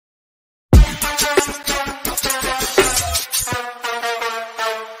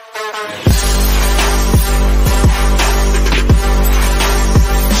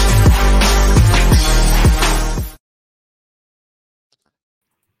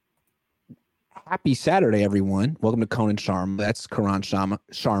Happy Saturday, everyone. Welcome to Cohn and Sharma. That's Karan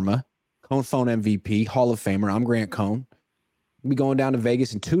Sharma, Cohn Phone MVP, Hall of Famer. I'm Grant Cohn. We'll be going down to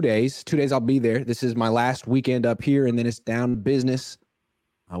Vegas in 2 days. 2 days I'll be there. This is my last weekend up here, and then it's down to business.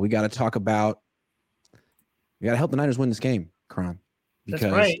 We got to talk about – we got to help the Niners win this game, Karan. That's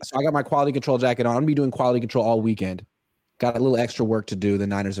right. So I got my quality control jacket on. I'm going to be doing quality control all weekend. Got a little extra work to do. The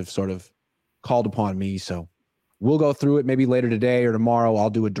Niners have sort of called upon me, so we'll go through it maybe later today or tomorrow. I'll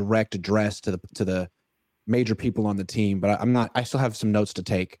do a direct address to the major people on the team, but I still have some notes to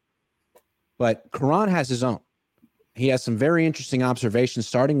take. But Karan has his own. He has some very interesting observations,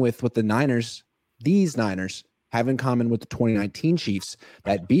 starting with what these Niners have in common with the 2019 Chiefs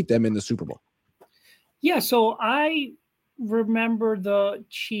that beat them in the Super Bowl. Yeah, so I remember the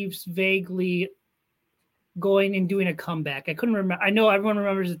Chiefs vaguely going and doing a comeback. I couldn't remember. I know everyone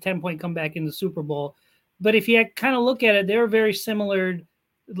remembers the 10-point comeback in the Super Bowl, but if you kind of look at it, they were very similarly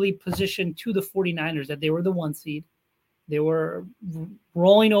positioned to the 49ers, that they were the 1 seed. They were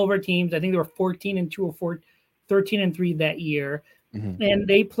rolling over teams. I think they were 14-2 or 13-3 that year. Mm-hmm. And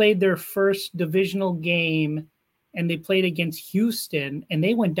they played their first divisional game, and they played against Houston, and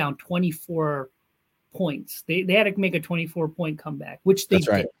they went down 24 points. They had to make a 24-point comeback, which they did.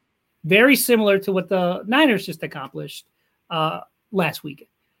 Right. Very similar to what the Niners just accomplished last weekend.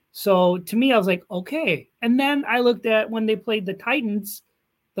 So to me, I was like, okay. And then I looked at when they played the Titans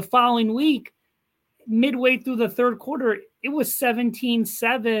the following week, midway through the third quarter, it was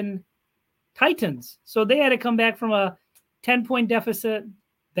 17-7 Titans. So they had to come back from a 10-point deficit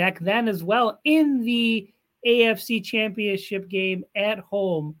back then as well in the AFC Championship game at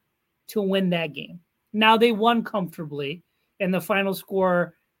home to win that game. Now they won comfortably, and the final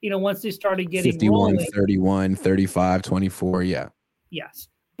score, once they started getting 51, rolling, 31, 35, 24, yeah. Yes.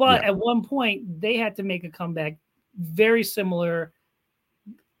 But at one point, they had to make a comeback very similar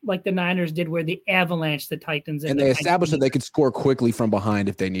like the Niners did, where they avalanched the Titans. And they established that they could score quickly from behind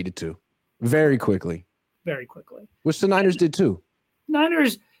if they needed to. Very quickly. Very quickly. Which the Niners did too.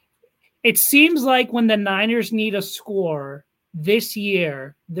 Niners, it seems like when the Niners need a score this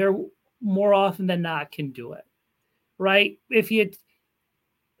year, they're more often than not can do it. Right?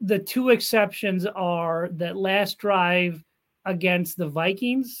 The two exceptions are that last drive against the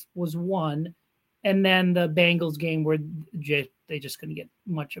Vikings was one, and then the Bengals game where they just couldn't get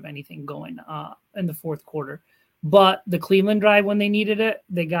much of anything going in the fourth quarter. But the Cleveland drive, when they needed it,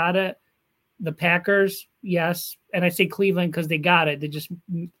 they got it. The Packers, yes. And I say Cleveland because they got it. They just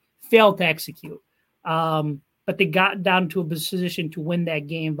failed to execute. But they got down to a position to win that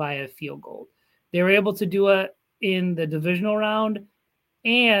game via field goal. They were able to do it in the divisional round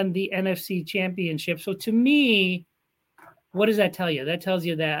and the NFC Championship. So to me, what does that tell you? That tells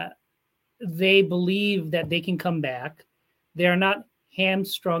you that they believe that they can come back. They are not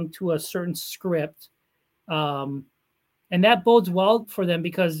hamstrung to a certain script. And that bodes well for them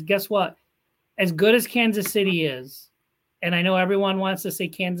because guess what? As good as Kansas City is, and I know everyone wants to say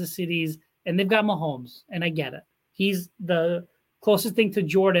Kansas City's, and they've got Mahomes, and I get it. He's the closest thing to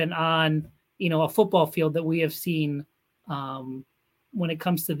Jordan on, a football field that we have seen when it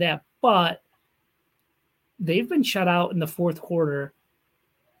comes to that. But they've been shut out in the fourth quarter,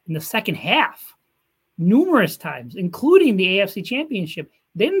 in the second half, numerous times, including the AFC Championship.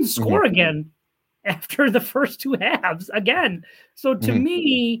 They didn't score again after the first two halves again. So to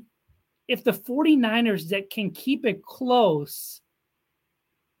me, if the 49ers that can keep it close,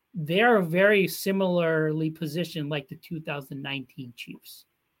 they're very similarly positioned like the 2019 Chiefs,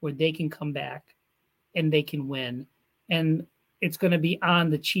 where they can come back and they can win. And it's going to be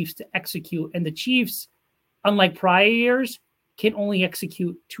on the Chiefs to execute. And the Chiefs, unlike prior years, can only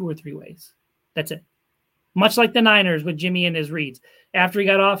execute 2 or 3 ways. That's it. Much like the Niners with Jimmy and his reads. After he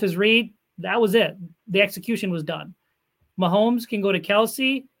got off his read, that was it. The execution was done. Mahomes can go to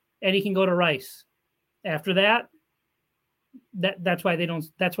Kelsey and he can go to Rice. After that, that's why they're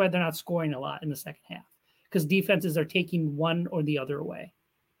not scoring a lot in the second half, because defenses are taking one or the other away.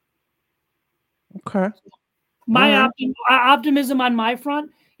 Okay. My optimism on my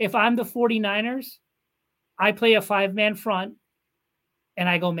front, if I'm the 49ers, I play a 5-man front and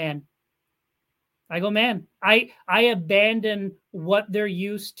I go man. I abandon what they're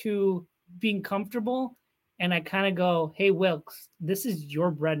used to being comfortable, and I kind of go, hey, Wilkes, this is your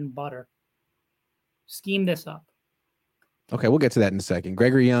bread and butter. Scheme this up. Okay, we'll get to that in a second.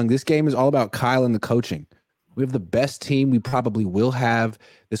 Gregory Young, this game is all about Kyle and the coaching. We have the best team we probably will have.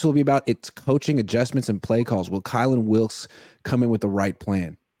 This will be about its coaching adjustments and play calls. Will Kyle and Wilkes come in with the right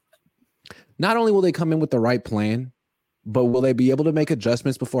plan? Not only will they come in with the right plan, but will they be able to make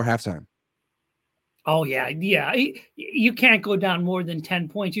adjustments before halftime? Oh, yeah. You can't go down more than 10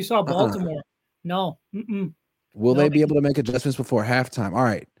 points. You saw Baltimore No. Will No. they be able to make adjustments before halftime? All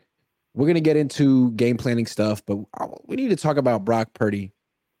right. We're going to get into game planning stuff, but we need to talk about Brock Purdy.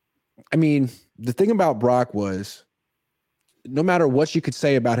 I mean, the thing about Brock was no matter what you could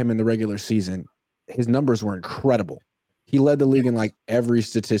say about him in the regular season, his numbers were incredible. He led the league in like every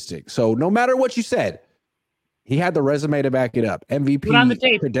statistic. So no matter what you said, he had the resume to back it up. MVP Put on the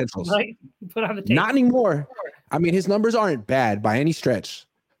tape, credentials. right? Put on the tape. Not anymore. I mean, his numbers aren't bad by any stretch,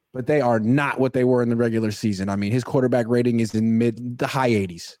 but they are not what they were in the regular season. I mean, his quarterback rating is in the high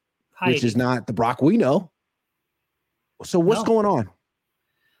 80s, which is not the Brock we know. So what's going on?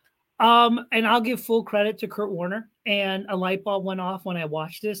 And I'll give full credit to Kurt Warner, and a light bulb went off when I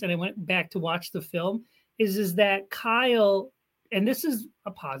watched this and I went back to watch the film, is that Kyle, and this is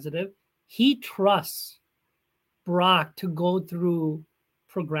a positive, he trusts Brock to go through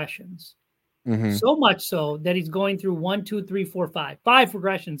progressions. So much so that he's going through 1, 2, 3, 4, 5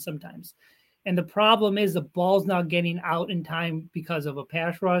 progressions sometimes. And the problem is the ball's now getting out in time because of a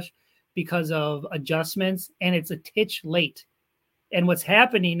pass rush, because of adjustments, and it's a titch late. And what's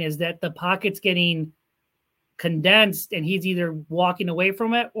happening is that the pocket's getting condensed and he's either walking away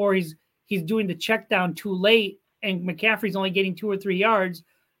from it or he's doing the check down too late, and McCaffrey's only getting 2 or 3 yards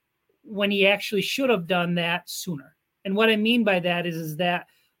when he actually should have done that sooner. And what I mean by that is that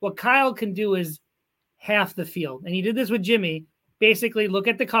what Kyle can do is half the field. And he did this with Jimmy. Basically, look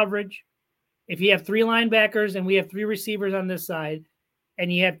at the coverage. If you have 3 linebackers and we have 3 receivers on this side,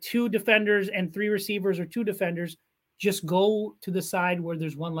 and you have 2 defenders and 3 receivers or 2 defenders, just go to the side where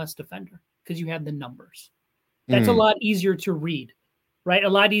there's 1 less defender because you have the numbers. That's a lot easier to read, right? A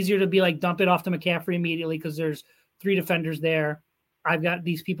lot easier to be like, dump it off to McCaffrey immediately because there's 3 defenders there. I've got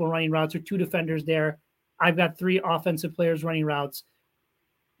these people running routes, or 2 defenders there. I've got 3 offensive players running routes.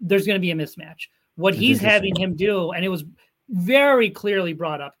 There's going to be a mismatch. What he's having him do, and it was very clearly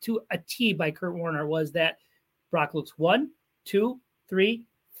brought up to a T by Kurt Warner, was that Brock looks 1, 2, 3,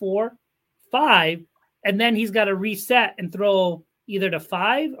 4, 5, and then he's got to reset and throw either to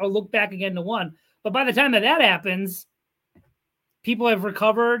 5 or look back again to 1. But by the time that happens, people have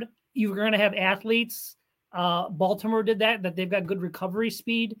recovered. You're going to have athletes. Baltimore did that they've got good recovery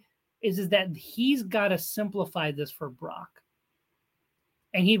speed. Is that he's got to simplify this for Brock.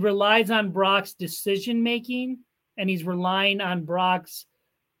 And he relies on Brock's decision-making, and he's relying on Brock's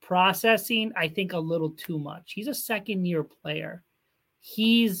processing, I think, a little too much. He's a second-year player.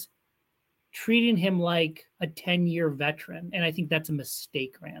 He's treating him like a 10-year veteran, and I think that's a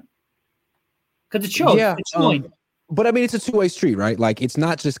mistake, Grant. Because it shows. Yeah, it's showing. But, I mean, it's a two-way street, right? Like, it's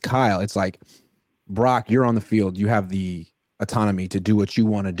not just Kyle. It's like, Brock, you're on the field. You have the autonomy to do what you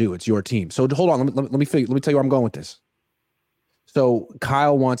want to do. It's your team. So, hold on. Let me tell you where I'm going with this. So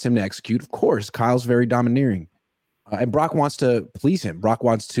Kyle wants him to execute. Of course, Kyle's very domineering. And Brock wants to please him. Brock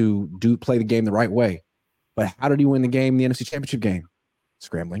wants to play the game the right way. But how did he win the game, the NFC Championship game?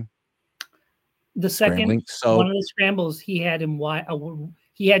 Scrambling. The second one of the scrambles, he had him wide.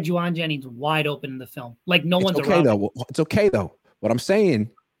 He had Juwan Jennings wide open in the film. Like no one's okay, though. It's okay, though. What I'm saying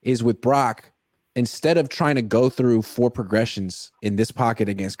is with Brock, instead of trying to go through 4 progressions in this pocket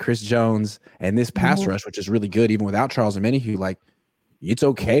against Chris Jones and this pass rush, which is really good, even without Charles Omenihu, like it's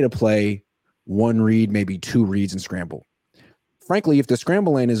okay to play 1 read, maybe 2 reads and scramble. Frankly, if the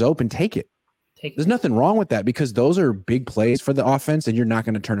scramble lane is open, take it. There's nothing wrong with that because those are big plays for the offense and you're not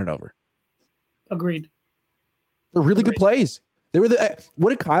going to turn it over. Agreed. They're really good plays. They were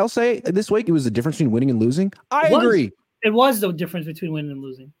what did Kyle say this week? It was the difference between winning and losing. I agree. It was the difference between winning and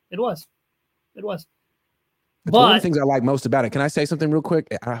losing. It was. It's one of the things I like most about it. Can I say something real quick?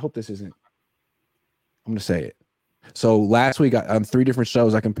 I hope this isn't. I'm going to say it. So last week on 3 different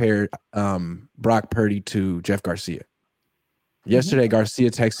shows, I compared Brock Purdy to Jeff Garcia. Yesterday,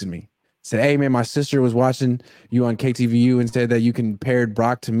 Garcia texted me, said, "Hey, man, my sister was watching you on KTVU and said that you compared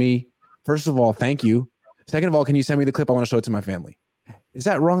Brock to me. First of all, thank you. Second of all, can you send me the clip? I want to show it to my family." Is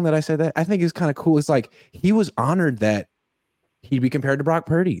that wrong that I said that? I think it's kind of cool. It's like he was honored that he'd be compared to Brock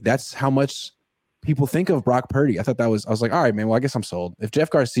Purdy. That's how much people think of Brock Purdy. I was like, all right, man, well, I guess I'm sold. If Jeff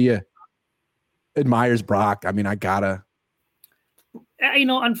Garcia admires Brock, I mean, I gotta.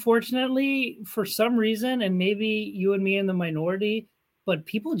 Unfortunately, for some reason, and maybe you and me in the minority, but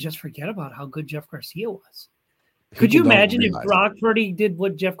people just forget about how good Jeff Garcia was. Could you imagine if Brock Purdy did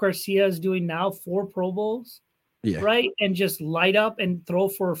what Jeff Garcia is doing now, 4 Pro Bowls? Yeah. Right? And just light up and throw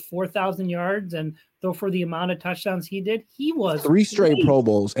for 4,000 yards and throw for the amount of touchdowns he did. He was 3 straight Pro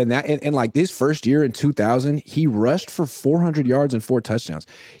Bowls. And like this first year in 2000, he rushed for 400 yards and 4 touchdowns.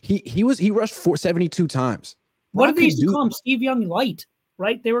 He rushed 472 times. What did they used to call him? Steve Young Light,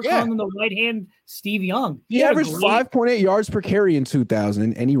 right? They were calling him the right hand Steve Young. He averaged 5.8 yards per carry in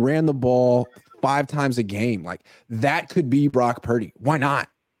 2000, and he ran the ball 5 times a game. Like that could be Brock Purdy. Why not?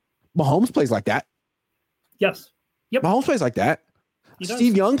 Mahomes plays like that. Yes. Yep. Mahomes plays like that.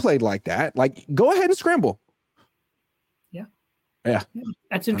 Steve Young played like that. Like, go ahead and scramble. Yeah.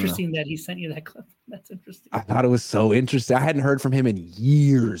 That's interesting that he sent you that clip. That's interesting. I thought it was so interesting. I hadn't heard from him in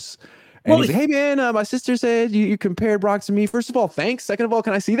years. And he's like, hey, man, my sister said you compared Brock to me. First of all, thanks. Second of all,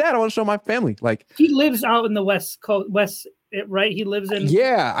 can I see that? I want to show my family. Like, he lives out in the West Coast, right? He lives in.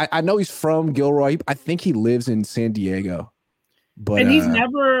 Yeah, I know he's from Gilroy. I think he lives in San Diego. But and he's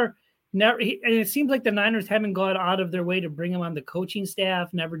never. And it seems like the Niners haven't gone out of their way to bring him on the coaching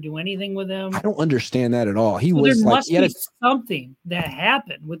staff, never do anything with him. I don't understand that at all. There must be something that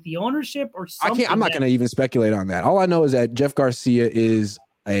happened with the ownership or something. I'm not going to even speculate on that. All I know is that Jeff Garcia is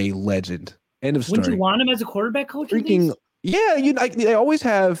a legend. End of story. Wouldn't you want him as a quarterback coach? Yeah, they always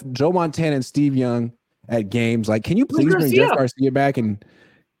have Joe Montana and Steve Young at games. Like, can you please bring Jeff Garcia back and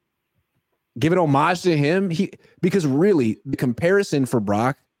give an homage to him? Because really,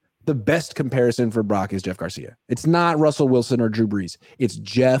 the best comparison for Brock is Jeff Garcia. It's not Russell Wilson or Drew Brees. It's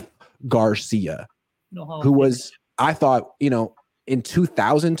Jeff Garcia, who was, I thought, in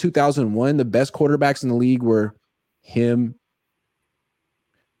 2000, 2001, the best quarterbacks in the league were him,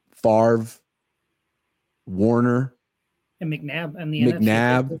 Favre, Warner, and McNabb, and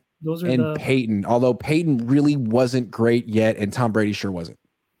McNabb, those are Peyton. Although Peyton really wasn't great yet, and Tom Brady sure wasn't.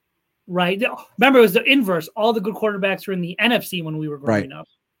 Right. Remember, it was the inverse. All the good quarterbacks were in the NFC when we were growing up.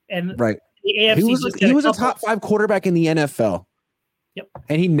 And the AFC he was a top 5 quarterback in the NFL. Yep.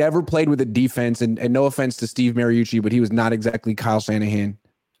 And he never played with a defense. And no offense to Steve Mariucci, but he was not exactly Kyle Shanahan.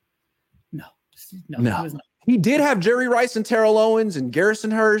 No. He was not. He did have Jerry Rice and Terrell Owens and Garrison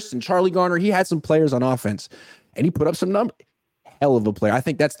Hurst and Charlie Garner. He had some players on offense, and he put up some numbers. Hell of a player. I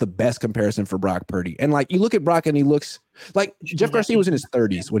think that's the best comparison for Brock Purdy. And like, you look at Brock and he looks like Jeff Garcia was in his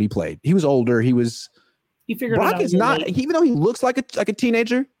 30s when he played. He was older. He figured Brock is not, even though he looks like a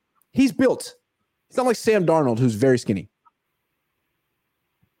teenager, he's built. It's not like Sam Darnold, who's very skinny.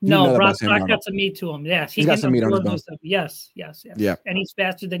 No, Brock got some meat to him. Yes, he's got some meat on his bone. Yes. Yeah, and he's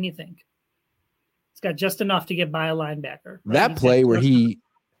faster than you think. He's got just enough to get by a linebacker. Right? That play where he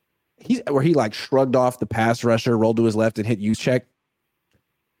like shrugged off the pass rusher, rolled to his left, and hit Juszczyk.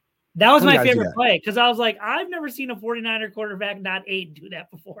 That was my favorite play because I was like, I've never seen a 49er quarterback not 8 do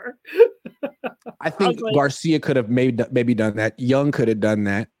that before. I think Garcia could have maybe done that. Young could have done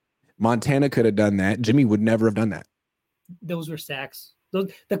that. Montana could have done that. Jimmy would never have done that. Those were sacks.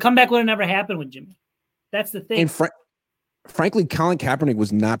 The comeback would have never happened with Jimmy. That's the thing. And frankly, Colin Kaepernick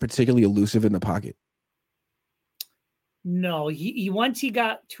was not particularly elusive in the pocket. No, he once he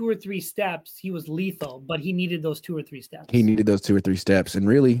got 2 or 3 steps, he was lethal, but he needed those 2 or 3 steps. And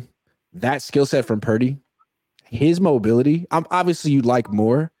really, that skill set from Purdy, his mobility, obviously you'd like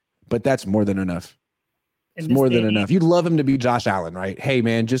more, but that's more than enough. It's more than enough. You'd love him to be Josh Allen, right? Hey,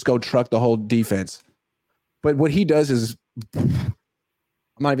 man, just go truck the whole defense. But what he does is good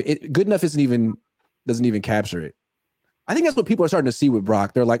enough doesn't even capture it. I think that's what people are starting to see with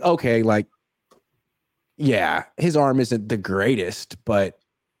Brock. They're like, okay, like, yeah, his arm isn't the greatest, but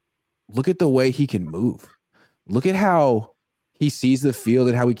look at the way he can move. Look at how he sees the field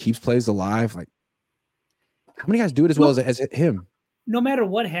and how he keeps plays alive. Like, how many guys do it as well as him? No matter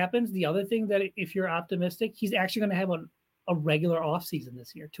what happens, the other thing that if you're optimistic, he's actually going to have a regular offseason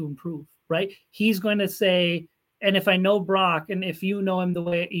this year to improve, right? He's going to say, and if I know Brock, and if you know him the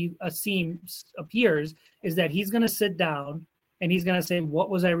way he appears, is that he's going to sit down and he's going to say, what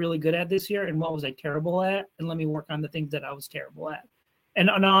was I really good at this year? And what was I terrible at? And let me work on the things that I was terrible at. And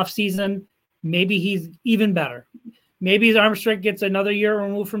on off season, maybe he's even better. Maybe his arm strength gets another year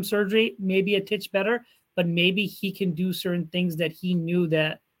removed from surgery, maybe a titch better, but maybe he can do certain things that he knew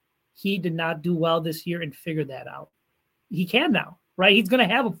that he did not do well this year and figure that out. He can now, right? He's going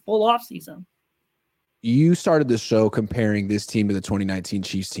to have a full off season. You started the show comparing this team to the 2019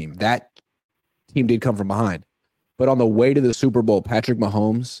 Chiefs team. That team did come from behind. But on the way to the Super Bowl, Patrick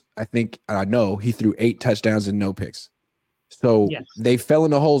Mahomes, I know he threw 8 touchdowns and no picks. So They fell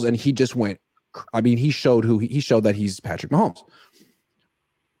into holes and he just went. I mean, he showed that he's Patrick Mahomes.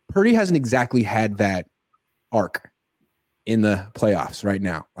 Purdy hasn't exactly had that arc in the playoffs right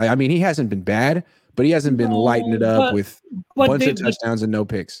now. I mean, he hasn't been bad, but he hasn't been lighting it up with a bunch of touchdowns and no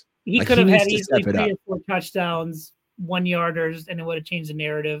picks. He could have had easily 3 or 4 touchdowns, 1-yarders, and it would have changed the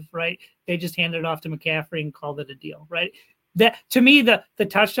narrative, right? They just handed it off to McCaffrey and called it a deal, right? That to me, the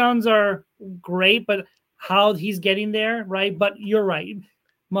touchdowns are great, but how he's getting there, right? But you're right.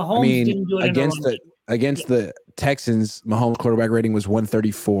 Mahomes didn't do it against the Texans. Mahomes' quarterback rating was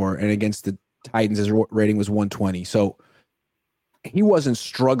 134, and against the Titans, his rating was 120. So he wasn't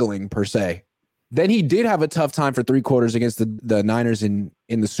struggling per se. Then he did have a tough time for 3 quarters against the Niners in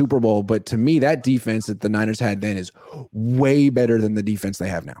the Super Bowl. But to me, that defense that the Niners had then is way better than the defense they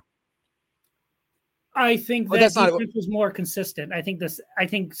have now. I think that defense was more consistent. I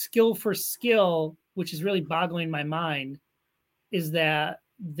think skill for skill, which is really boggling my mind, is that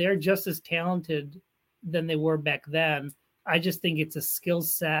they're just as talented than they were back then. I just think it's a skill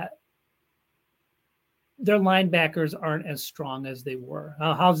set. Their linebackers aren't as strong as they were.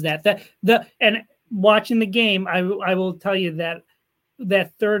 How's that? And watching the game, I will tell you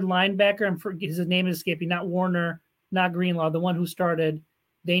that third linebacker, his name is escaping, not Warner, not Greenlaw, the one who started.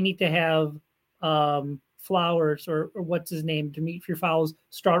 They need to have Flowers or what's his name, Demetrius Fowles,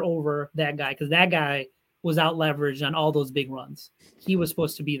 start over that guy, because that guy was out leveraged on all those big runs. He was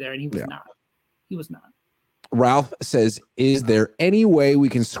supposed to be there, and he was not. He was not. Ralph says, is there any way we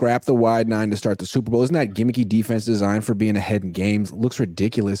can scrap the wide 9 to start the Super Bowl? Isn't that gimmicky defense designed for being ahead in games? Looks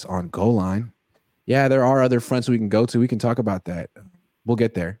ridiculous on goal line. Yeah, there are other fronts we can go to. We can talk about that. We'll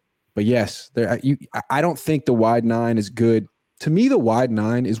get there. But yes, I don't think the wide 9 is good. To me, the wide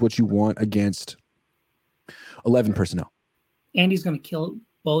 9 is what you want against 11 personnel. And he's going to kill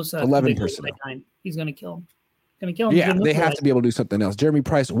Bosa. 11 personnel. He's going to kill him. Going to kill him. Yeah, they have to be able to do something else. Jeremy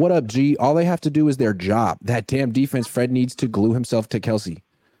Price, what up, G? All they have to do is their job. That damn defense, Fred needs to glue himself to Kelsey.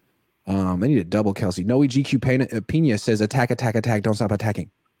 They need to double Kelsey. Noe GQ Pena says, attack, don't stop attacking.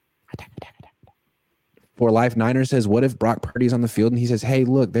 Attack. For Life Niner says, what if Brock Purdy's on the field and he says, hey,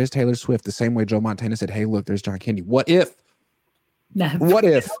 look, there's Taylor Swift, the same way Joe Montana said, hey, look, there's John Kennedy. What if? What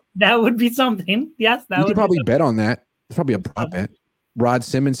if? That would be something. Yes, you could probably bet on that. It's probably a prop bet. Rod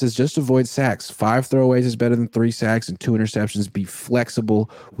Simmons says, just avoid sacks. 5 throwaways is better than 3 sacks and 2 interceptions. Be flexible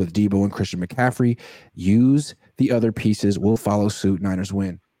with Debo and Christian McCaffrey. Use the other pieces. We'll follow suit. Niners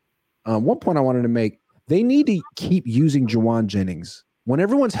win. One point I wanted to make, they need to keep using Juwan Jennings. When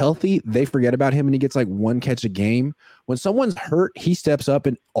everyone's healthy, they forget about him and he gets like 1 catch a game. When someone's hurt, he steps up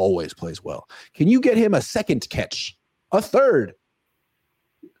and always plays well. Can you get him a 2nd catch? A 3rd?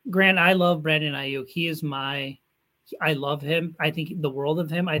 Grant, I love Brandon Ayuk. I love him. I think the world of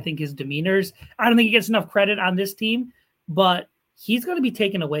him. I think his demeanors. I don't think he gets enough credit on this team, but he's going to be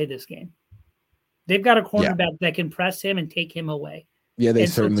taken away this game. They've got a cornerback that can press him and take him away. Yeah, they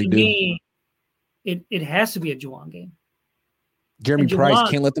certainly do. Me, it has to be a Juwan game. Jeremy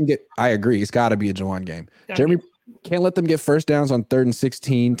Price can't let them get. I agree. It's got to be a Juwan game. Jeremy can't let them get first downs on 3rd and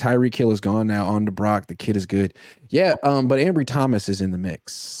 16. Tyreek Hill is gone now. On to Brock. The kid is good. Yeah, but Ambry Thomas is in the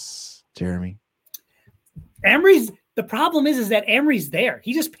mix. Jeremy. The problem is that Emery's there.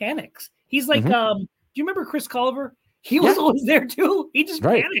 He just panics. He's like, do you remember Chris Culver? He was always there too. He just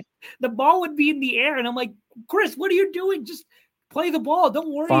panicked. The ball would be in the air, and I'm like, Chris, what are you doing? Just play the ball.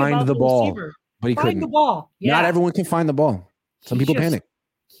 Don't worry about the ball. Receiver. But he couldn't. Find the ball. Yeah. Not everyone can find the ball. Some people panic.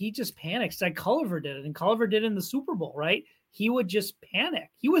 He just panics. Like Culver did it, and Culver did it in the Super Bowl, right? He would just panic.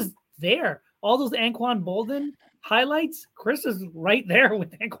 He was there. All those Anquan Bolden highlights, Chris is right there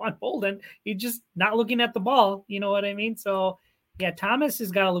with Anquan Bolden. He's just not looking at the ball. You know what I mean? So, yeah, Thomas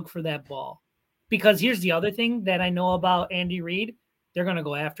has got to look for that ball. Because here's the other thing that I know about Andy Reid. They're going to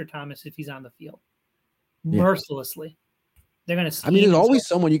go after Thomas if he's on the field. Mercilessly. They're going to there's always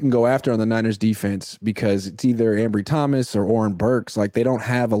someone you can go after on the Niners defense because it's either Ambry Thomas or Oren Burks. Like, they don't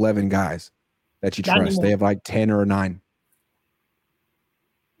have 11 guys that you trust. They have like 10 or 9.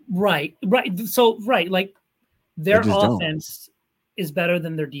 Right. So, like, their offense is better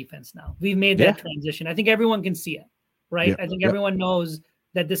than their defense now. We've made that transition. I think everyone can see it, right? Yeah. I think everyone knows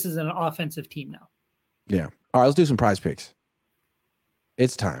that this is an offensive team now. Yeah. All right, let's do some prize picks.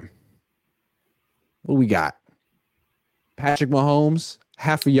 It's time. What do we got? Patrick Mahomes,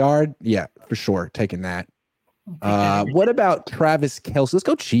 half a yard? Yeah, for sure. Taking that. What about Travis Kelce? Let's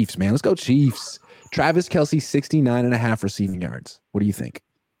go Chiefs, man. Let's go Chiefs. Travis Kelce, 69.5 receiving yards. What do you think?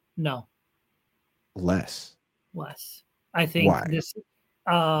 No. Less. I think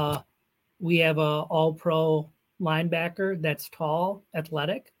Why? We have a all-pro linebacker that's tall,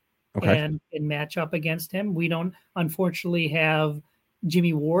 athletic, and can match up against him. We don't, unfortunately, have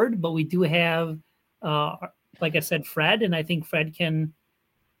Jimmy Ward, but we do have, like I said, Fred, and I think Fred can.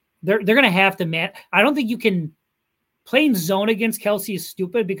 They're going to have to I don't think you can playing zone against Kelce is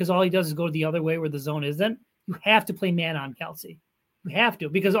stupid because all he does is go the other way where the zone isn't. You have to play man on Kelce. You have to,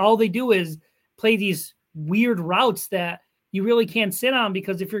 because all they do is play these weird routes that you really can't sit on,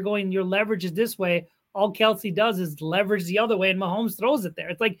 because if you're going, your leverage is this way, all Kelce does is leverage the other way and Mahomes throws it there.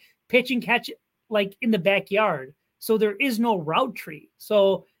 It's like pitch and catch like in the backyard. So there is no route tree.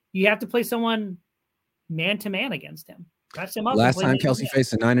 So you have to play someone man-to-man against him. Press him up. Last time Kelce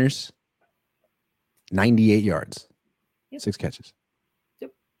faced the Niners, 98 yards, 6 catches.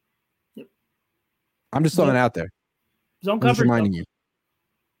 Yep. I'm just throwing it out there. Zone I'm just coverage. reminding you. It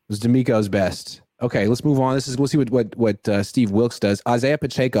was D'Amico's best. Okay, let's move on. We'll see what Steve Wilkes does. Isaiah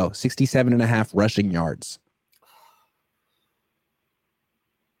Pacheco, 67.5 rushing yards.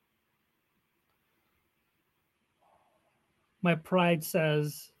 My pride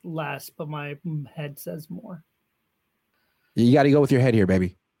says less, but my head says more. You got to go with your head here,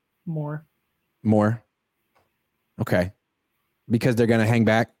 baby. More. Okay. Because they're going to hang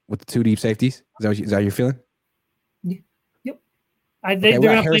back with the 2 deep safeties? Is that what you're feeling? Yeah. Yep. They're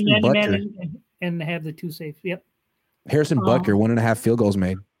going to play man-to-man and have the 2 safe. Yep. Harrison Butker, 1.5 field goals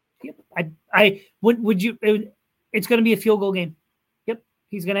made. Yep. Would you? It's going to be a field goal game. Yep.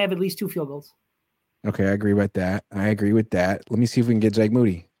 He's going to have at least 2 field goals. Okay, I agree with that. Let me see if we can get Jake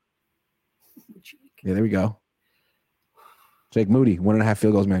Moody. Yeah, there we go. Jake Moody, 1.5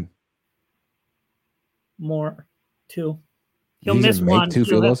 field goals, man. More. 2. He'll miss 1. 2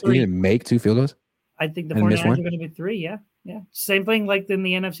 field goals? He's going to make 2 field goals? I think the 49ers are going to be 3, yeah. Yeah. Same thing like in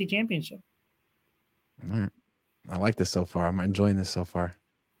the NFC Championship. All right. I like this so far. I'm enjoying this so far.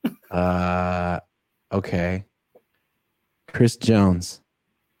 Okay. Chris Jones,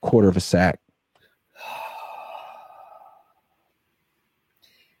 1/4 of a sack.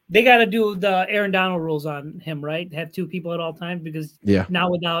 They got to do the Aaron Donald rules on him, right? Have 2 people at all times because now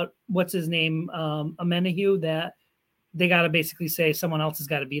without what's his name, Amenahue, that they got to basically say someone else has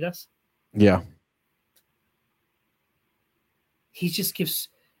got to beat us. Yeah. He just gives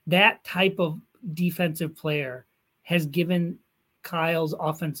that type of defensive player has given Kyle's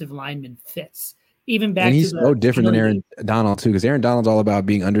offensive lineman fits. Even back, and he's so different than Aaron Donald too, because Aaron Donald's all about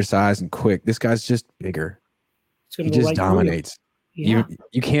being undersized and quick. This guy's just bigger. He just dominates. Yeah.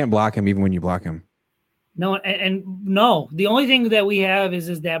 You can't block him even when you block him. No, and no. The only thing that we have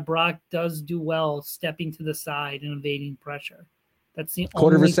is that Brock does do well stepping to the side and evading pressure. That's the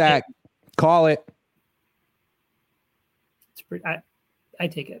 1/4 of a sack. Call it. It's pretty. I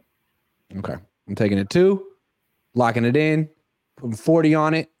take it. Okay, I'm taking it 2, locking it in, putting 40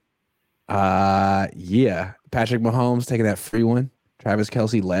 on it. Yeah, Patrick Mahomes taking that free one. Travis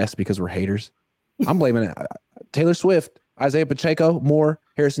Kelce less because we're haters. I'm blaming it. Taylor Swift, Isaiah Pacheco, more.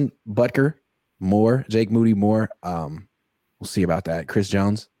 Harrison Butker, more. Jake Moody, more. We'll see about that. Chris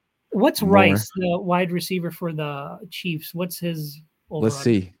Jones. What's more. Rice, the wide receiver for the Chiefs? What's his overall? Let's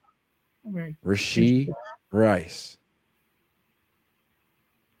see. Rashee Rice.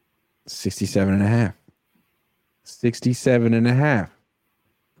 67.5. 67.5.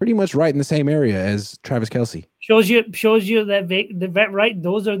 Pretty much right in the same area as Travis Kelce. Shows you that right.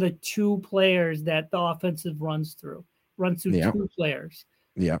 Those are the 2 players that the offensive runs through. Runs through 2 players.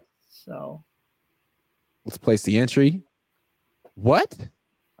 Yeah. So let's place the entry. What?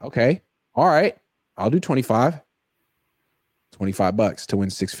 Okay. All right. I'll do 25. $25 to win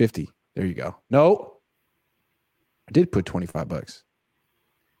 $650. There you go. No. I did put $25.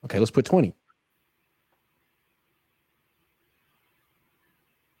 Okay, let's put 20.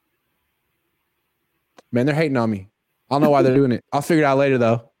 Man, they're hating on me. I don't know why they're doing it. I'll figure it out later,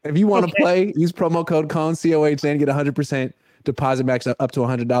 though. If you want to play, use promo code Cohn, COHN, get 100% deposit max up to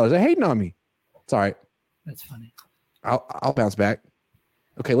 $100. They're hating on me. It's all right. That's funny. I'll bounce back.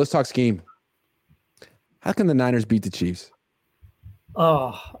 Okay, let's talk scheme. How can the Niners beat the Chiefs?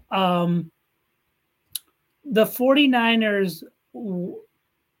 The 49ers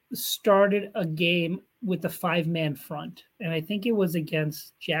started a game with a 5-man front, and I think it was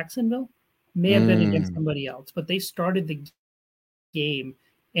against Jacksonville. May have been against somebody else, but they started the game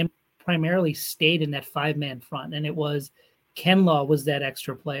and primarily stayed in that 5-man front. And it was Kinlaw was that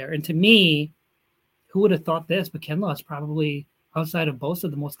extra player. And to me, who would have thought this? But Kinlaw is probably outside of Bosa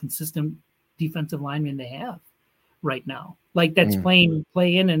the most consistent defensive lineman they have right now. Like that's play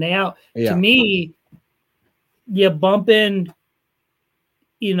in and out. Yeah. To me, you bump in,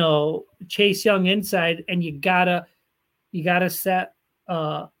 Chase Young inside, and you gotta set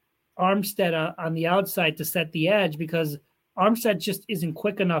Armstead on the outside to set the edge, because Armstead just isn't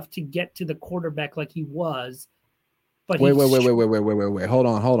quick enough to get to the quarterback like he was. But wait. Hold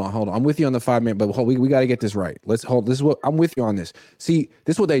on. I'm with you on the 5-man, but we got to get this right. Let's hold. This is what I'm with you on this. See,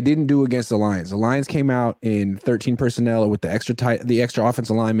 this is what they didn't do against the Lions. The Lions came out in 13 personnel with the extra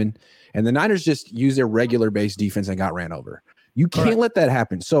offensive lineman, and the Niners just used their regular base defense and got ran over. You can't let that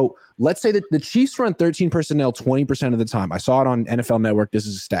happen. So let's say that the Chiefs run 13 personnel 20% of the time. I saw it on NFL Network. This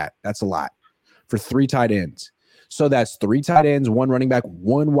is a stat. That's a lot for 3 tight ends. So that's 3 tight ends, 1 running back,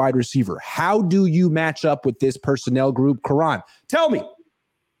 1 wide receiver. How do you match up with this personnel group? Karan, tell me.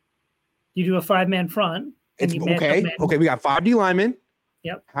 You do a 5-man front. It's okay. Okay, we got 5 D linemen.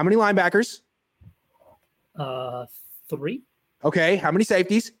 Yep. How many linebackers? 3. Okay. How many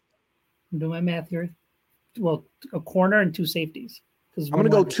safeties? I'm doing my math here. a corner and 2 safeties. I'm going to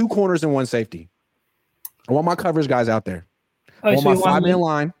go 2 corners and 1 safety. I want my coverage guys out there. I want so my 5-man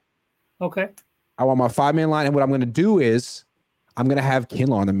line. Okay. I want my 5-man line. And what I'm going to do is I'm going to have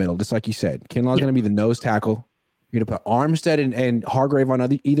Kinlaw in the middle, just like you said. Kinlaw is going to be the nose tackle. You're going to put Armstead and Hargrave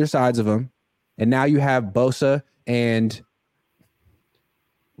on either sides of him. And now you have Bosa and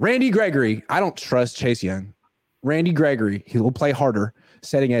Randy Gregory. I don't trust Chase Young. Randy Gregory, he will play harder,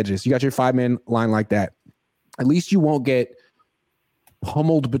 setting edges. You got your 5-man line like that. At least you won't get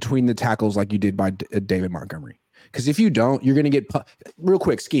pummeled between the tackles like you did by David Montgomery. Because if you don't, you're going to get real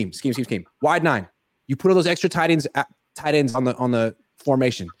quick scheme. Wide 9. You put all those extra tight ends on the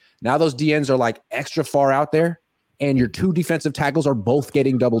formation. Now those DNs are like extra far out there, and your 2 defensive tackles are both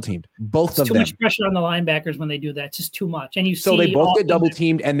getting double teamed. Both of them. Too much pressure on the linebackers when they do that. It's just too much. And so they both get double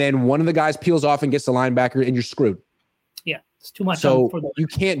teamed, and then one of the guys peels off and gets the linebacker, and you're screwed. Yeah, it's too much. So you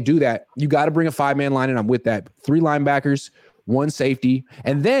can't do that. You got to bring a 5-man line, and I'm with that. 3 linebackers, 1 safety,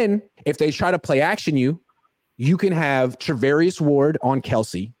 and then if they try to play action you can have Travarius Ward on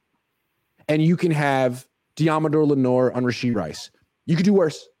Kelsey, and you can have Diamador Lenore on Rashee Rice. You could do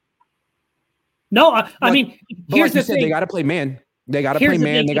worse. No, I mean, here's the thing. They got to play man. They got to play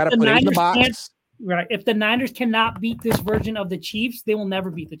man. They got to put it in the box. Right. If the Niners cannot beat this version of the Chiefs, they will never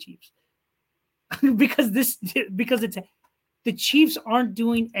beat the Chiefs. because the Chiefs aren't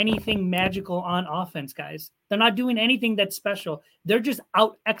doing anything magical on offense, guys. They're not doing anything that's special. They're just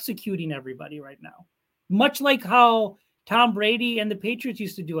out executing everybody right now. Much like how Tom Brady and the Patriots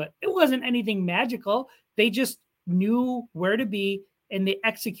used to do it. It wasn't anything magical. They just knew where to be and they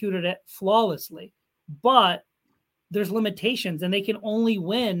executed it flawlessly. But there's limitations and they can only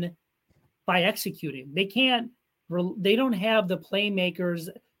win by executing. They don't have the playmakers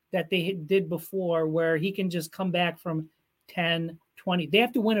that they did before where he can just come back from 10, 20. They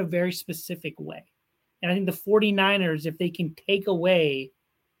have to win a very specific way. And I think the 49ers, if they can take away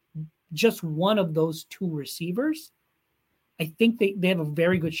just one of those 2 receivers, I think they have a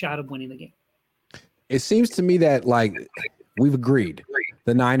very good shot of winning the game. It seems to me that, like, we've agreed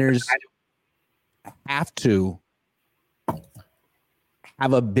the Niners have to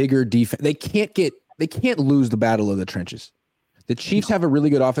have a bigger defense. They can't lose the battle of the trenches. The Chiefs have a really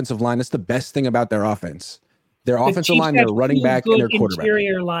good offensive line. That's the best thing about their offense. Their offensive line, their running back, and their quarterback.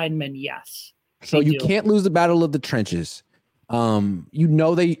 Interior linemen, yes. So you can't lose the battle of the trenches. You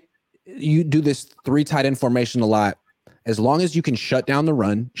do this 3 tight end formation a lot. As long as you can shut down the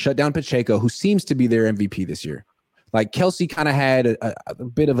run, shut down Pacheco, who seems to be their MVP this year. Like Kelsey kind of had a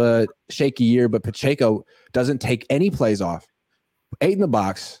bit of a shaky year, but Pacheco doesn't take any plays off. 8 in the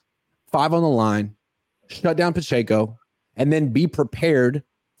box, 5 on the line, shut down Pacheco, and then be prepared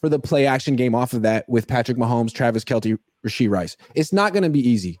for the play action game off of that with Patrick Mahomes, Travis Kelce, Rashee Rice. It's not going to be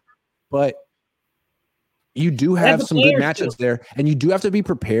easy, but you do have some good matchups there, and you do have to be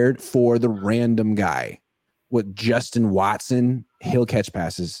prepared for the random guy. With Justin Watson, he'll catch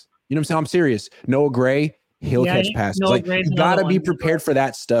passes. You know what I'm saying? I'm serious. Noah Gray, he'll catch passes. Like, you got to be prepared for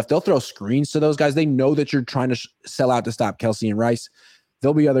that stuff. They'll throw screens to those guys. They know that you're trying to sell out to stop Kelsey and Rice.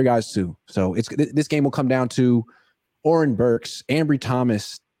 There'll be other guys too. So this game will come down to Oren Burks, Ambry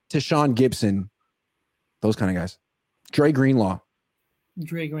Thomas, Tashawn Gibson, those kind of guys. Dre Greenlaw.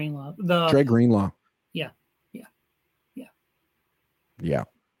 Dre Greenlaw. Yeah.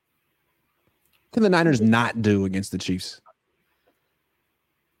 Can the Niners not do against the Chiefs?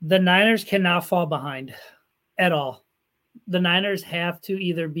 The Niners cannot fall behind at all. The Niners have to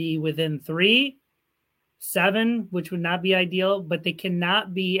either be within 3, 7, which would not be ideal, but they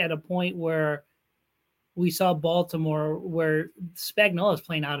cannot be at a point where we saw Baltimore where Spagnuolo is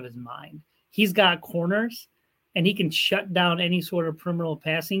playing out of his mind. He's got corners and he can shut down any sort of perimeter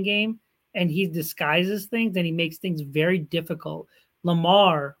passing game, and he disguises things and he makes things very difficult.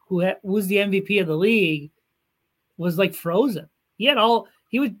 Lamar, who was the MVP of the league, was like frozen.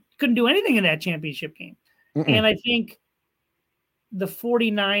 Couldn't do anything in that championship game. Mm-mm. And I think the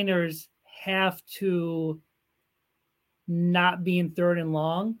 49ers have to not be in 3rd and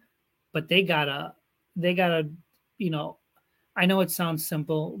long, but they gotta, I know it sounds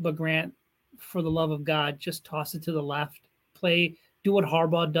simple, but Grant, for the love of God, just toss it to the left. Do what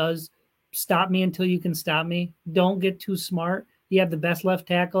Harbaugh does. Stop me until you can stop me. Don't get too smart. You have the best left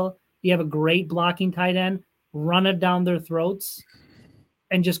tackle. You have a great blocking tight end. Run it down their throats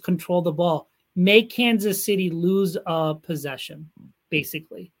and just control the ball. Make Kansas City lose a possession,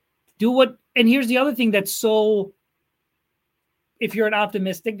 basically. And here's the other thing that's so, if you're an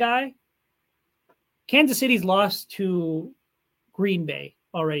optimistic guy, Kansas City's lost to Green Bay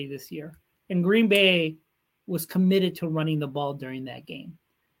already this year. And Green Bay was committed to running the ball during that game.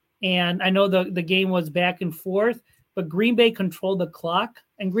 And I know the game was back and forth, but Green Bay controlled the clock,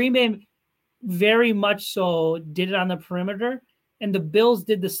 and Green Bay very much so did it on the perimeter, and the Bills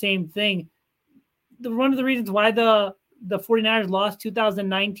did the same thing. One of the reasons why the 49ers lost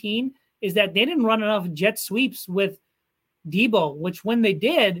 2019 is that they didn't run enough jet sweeps with Debo, which when they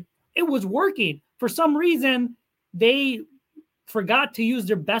did, it was working. For some reason, they forgot to use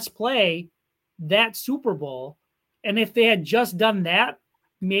their best play that Super Bowl. And if they had just done that,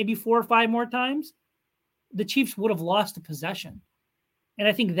 maybe 4 or 5 more times, the Chiefs would have lost the possession. And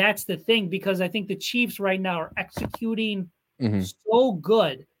I think that's the thing, because I think the Chiefs right now are executing so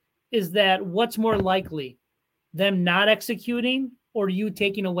good. Is that what's more likely, them not executing or you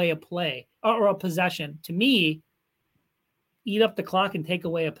taking away a play or a possession? To me, eat up the clock and take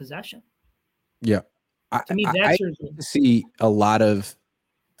away a possession. Yeah. To me, I see a lot of,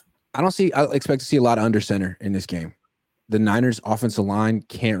 I expect to see a lot of under center in this game. The Niners offensive line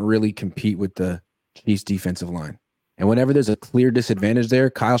can't really compete with the Chiefs defensive line. And whenever there's a clear disadvantage there,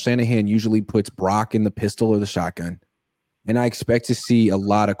 Kyle Shanahan usually puts Brock in the pistol or the shotgun. And I expect to see a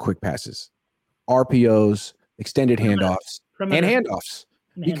lot of quick passes, RPOs, extended handoffs, and handoffs.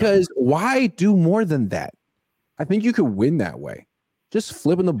 Because why do more than that? I think you could win that way. Just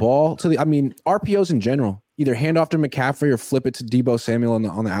flipping the ball to RPOs in general, either hand off to McCaffrey or flip it to Debo Samuel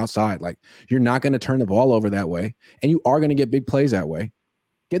on the outside. Like, you're not going to turn the ball over that way, and you are going to get big plays that way.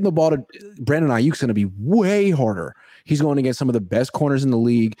 Getting the ball to Brandon Ayuk's going to be way harder. He's going against some of the best corners in the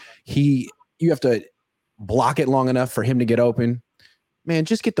league. You have to block it long enough for him to get open. Man,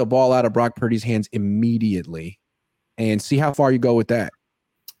 just get the ball out of Brock Purdy's hands immediately and see how far you go with that.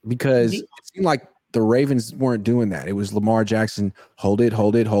 Because it seemed like the Ravens weren't doing that. It was Lamar Jackson, hold it,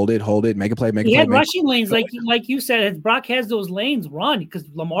 make a play, He had rushing lanes, like you said. Brock has those lanes run because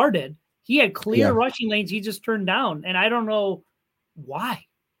Lamar did. He had clear rushing lanes he just turned down, and I don't know why.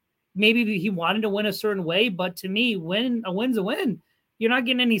 Maybe he wanted to win a certain way, but to me, a win's a win. You're not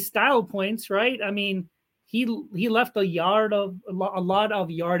getting any style points, right? I mean, he left a lot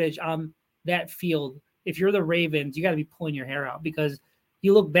of yardage on that field. If you're the Ravens, you got to be pulling your hair out, because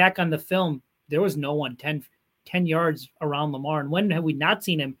you look back on the film, there was no one 10 yards around Lamar. And when have we not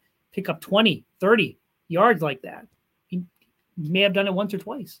seen him pick up 20, 30 yards like that? He may have done it once or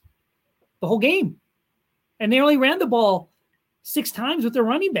twice the whole game. And they only ran the ball 6 times with their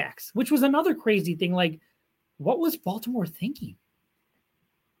running backs, which was another crazy thing. Like, what was Baltimore thinking?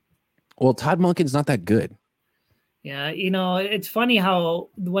 Well, Todd Monken's not that good. Yeah, it's funny how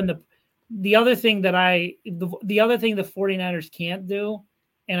when the other thing the 49ers can't do,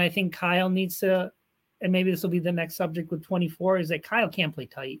 and I think Kyle needs to, and maybe this will be the next subject with 24, is that Kyle can't play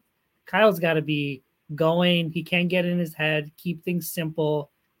tight. Kyle's got to be going. He can't get in his head, keep things simple,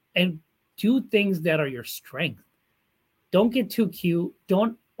 and do things that are your strength. Don't get too cute.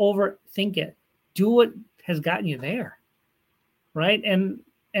 Don't overthink it. Do what has gotten you there, right? And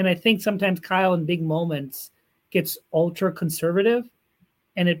I think sometimes Kyle in big moments gets ultra conservative,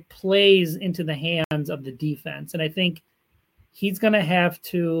 and it plays into the hands of the defense. And I think he's going to have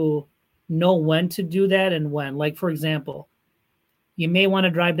to know when to do that and when. Like, for example, you may want to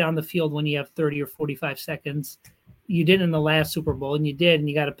drive down the field when you have 30 or 45 seconds. You did in the last Super Bowl, and you did, and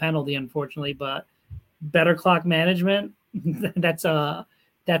you got a penalty, unfortunately. But better clock management, that's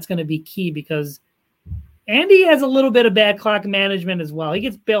going to be key, because Andy has a little bit of bad clock management as well. He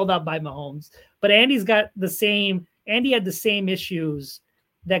gets bailed out by Mahomes, but Andy had the same issues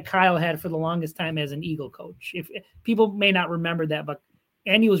that Kyle had for the longest time as an Eagle coach. If people may not remember that, but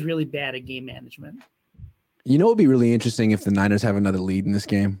Andy was really bad at game management. You know, it would be really interesting if the Niners have another lead in this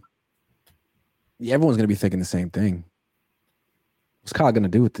game. Everyone's going to be thinking the same thing. What's Kyle going to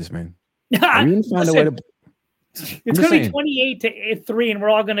do with this, man? Are you going to find a way to? It's going to be 28-3, and we're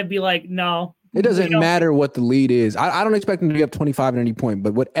all going to be like, no. It doesn't matter what the lead is. I don't expect them to be up 25 at any point,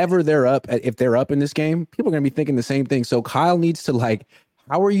 but whatever they're up, if they're up in this game, people are going to be thinking the same thing. So Kyle needs to,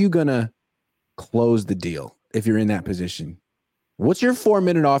 how are you going to close the deal if you're in that position? What's your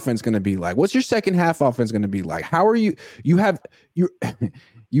 4-minute offense going to be like? What's your second half offense going to be like? How are you have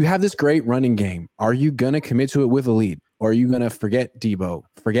this great running game. Are you going to commit to it with a lead? Or are you going to forget Debo,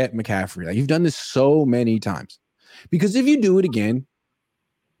 forget McCaffrey? You've done this so many times. Because if you do it again,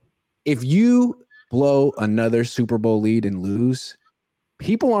 if you blow another Super Bowl lead and lose,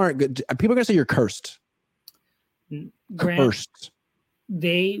 people aren't good. People are going to say you're cursed. Cursed.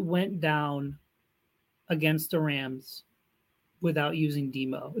 They went down against the Rams without using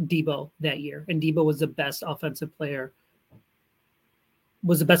Debo that year. And Debo was the best offensive player,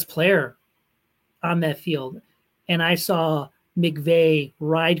 was the best player on that field. And I saw McVay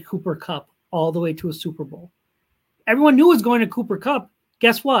ride Cooper Kupp all the way to a Super Bowl. Everyone knew it was going to Cooper Kupp.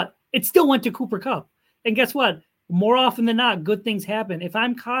 Guess what? It still went to Cooper Kupp. And guess what? More often than not, good things happen. If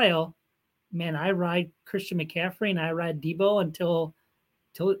I'm Kyle, man, I ride Christian McCaffrey and I ride Debo until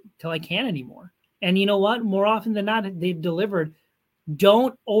I can't anymore. And you know what? More often than not, they've delivered.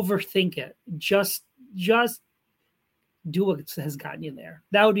 Don't overthink it. Just do what has gotten you there.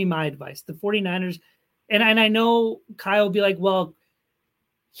 That would be my advice. The 49ers, and I know Kyle will be like, well,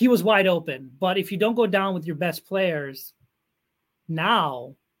 he was wide open. But if you don't go down with your best players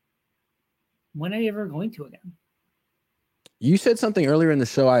now, when are you ever going to again? You said something earlier in the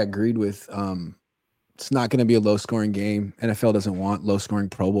show I agreed with. It's not going to be a low-scoring game. NFL doesn't want low-scoring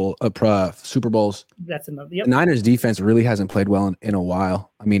Super Bowls. That's another. Yep. The Niners defense really hasn't played well in a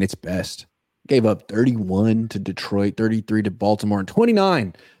while. I mean, it's best. Gave up 31 to Detroit, 33 to Baltimore, and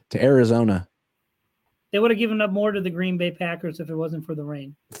 29 to Arizona. They would have given up more to the Green Bay Packers if it wasn't for the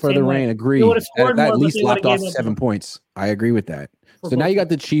rain. For the rain, agreed. At least lopped off 7 points. I agree with that. So now you got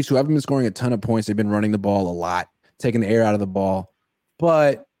the Chiefs, who haven't been scoring a ton of points. They've been running the ball a lot, taking the air out of the ball.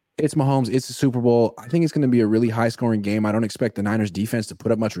 But it's Mahomes. It's the Super Bowl. I think it's going to be a really high-scoring game. I don't expect the Niners defense to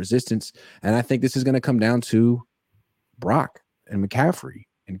put up much resistance. And I think this is going to come down to Brock and McCaffrey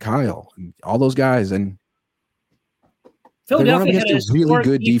and Kyle and all those guys. And Philadelphia had a really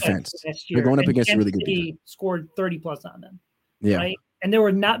good defense. They're going up against a really good defense. Scored 30+ on them. Yeah. Right? And there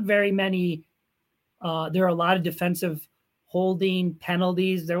were not very many. There are a lot of defensive holding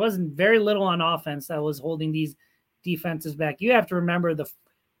penalties. There wasn't very little on offense that was holding these defenses back. You have to remember the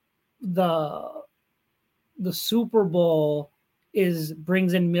Super Bowl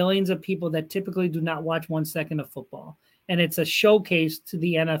brings in millions of people that typically do not watch 1 second of football. And it's a showcase to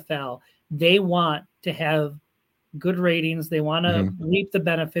the NFL. They want to have good ratings. They want to reap the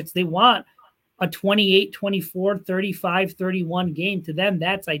benefits. They want a 28, 24, 35, 31 game. To them,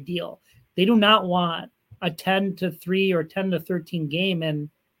 that's ideal. They do not want a 10-3 or 10-13 game. And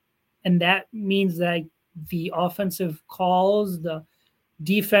that means that the offensive calls, the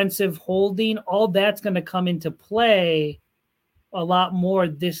defensive holding, all that's going to come into play a lot more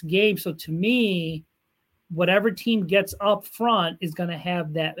this game. So to me, whatever team gets up front is going to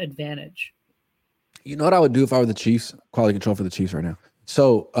have that advantage. You know what I would do if I were the Chiefs? Quality control for the Chiefs right now.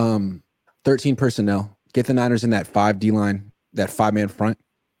 So 13 personnel. Get the Niners in that 5 D-line, that 5-man front,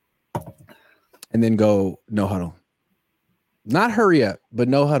 and then go no huddle. Not hurry up, but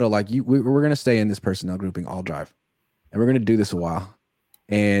no huddle. Like we're going to stay in this personnel grouping all drive. And we're going to do this a while.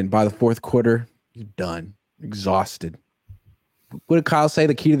 And by the fourth quarter, you're done. Exhausted. What did Kyle say?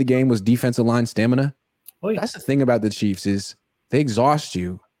 The key to the game was defensive line stamina. Oh, yeah. That's the thing about the Chiefs is they exhaust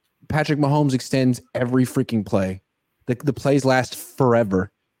you. Patrick Mahomes extends every freaking play. The plays last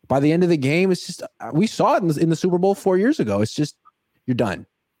forever. By the end of the game, it's just we saw it in the Super Bowl 4 years ago. It's just you're done.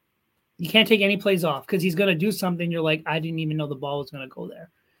 You can't take any plays off because he's going to do something. You're like, I didn't even know the ball was going to go there,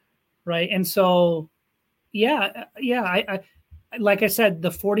 right? And so, I like I said, the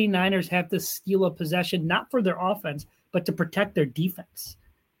 49ers have to steal a possession, not for their offense, but to protect their defense.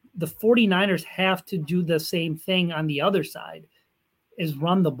 The 49ers have to do the same thing on the other side, is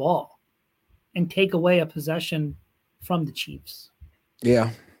run the ball and take away a possession from the Chiefs.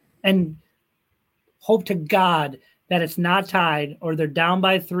 Yeah. And hope to God that it's not tied or they're down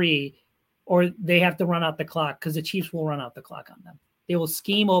by 3 or they have to run out the clock, because the Chiefs will run out the clock on them. They will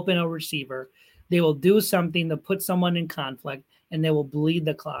scheme open a receiver. They will do something to put someone in conflict, and they will bleed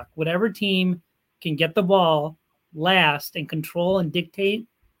the clock. Whatever team can get the ball last and control and dictate,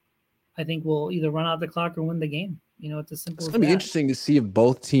 I think will either run out the clock or win the game. You know, it's as simple as that. It's going to be interesting to see if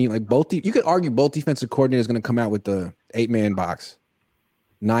both teams, you could argue both defensive coordinators going to come out with the 8-man box.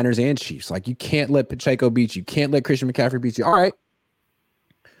 Niners and Chiefs. Like, you can't let Pacheco beat you. You can't let Christian McCaffrey beat you. All right.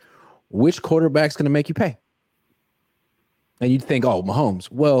 Which quarterback's going to make you pay? And you'd think, oh, Mahomes.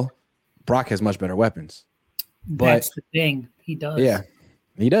 Well, Brock has much better weapons. But that's the thing. He does. Yeah,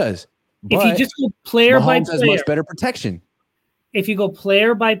 he does. If you just go player by player, has much better protection. If you go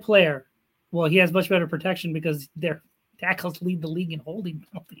player by player, well, he has much better protection because their tackles lead the league in holding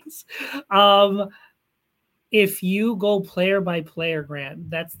penalties. If you go player by player, Grant,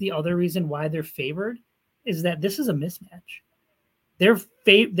 that's the other reason why they're favored, is that this is a mismatch.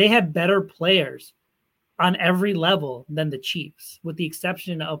 They have better players on every level than the Chiefs, with the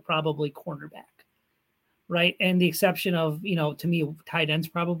exception of probably cornerback, right? And the exception of, to me, tight end's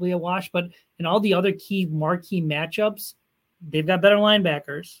probably a wash, but in all the other key marquee matchups, they've got better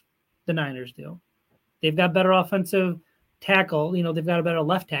linebackers. The Niners do. They've got better offensive tackle. They've got a better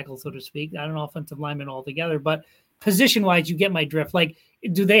left tackle, so to speak. I don't know offensive lineman altogether, but position-wise, you get my drift. Like,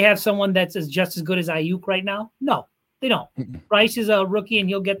 do they have someone that's just as good as Ayuk right now? No, they don't. Rice is a rookie, and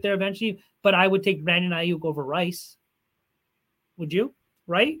he'll get there eventually, but I would take Brandon Ayuk over Rice. Would you?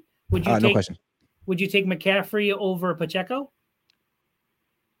 Right? Would you No question. Would you take McCaffrey over Pacheco?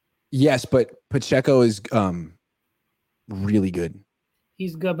 Yes, but Pacheco is really good.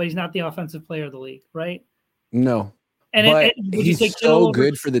 He's good, but he's not the offensive player of the league, right? No, And but would you say he's Kittle so over?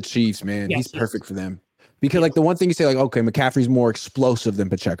 good for the Chiefs, man. Yes, He's perfect yes. for them. Because like the one thing you say, like, okay, McCaffrey's more explosive than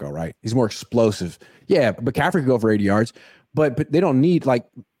Pacheco, right? He's more explosive. Yeah, McCaffrey could go for 80 yards, but they don't need like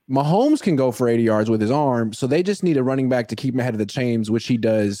Mahomes can go for 80 yards with his arm, so they just need a running back to keep him ahead of the chains, which he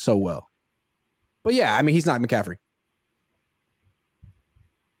does so well. But yeah, I mean, he's not McCaffrey.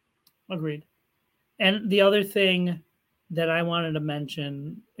 Agreed. And the other thing that I wanted to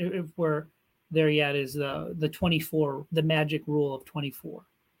mention, if we're there yet, is the 24, the magic rule of 24.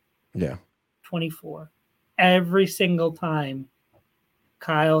 Yeah. 24. Every single time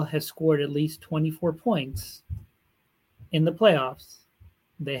Kyle has scored at least 24 points in the playoffs,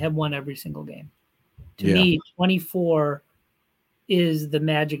 they have won every single game. To me, 24 is the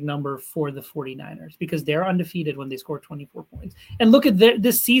magic number for the 49ers because they're undefeated when they score 24 points. And look at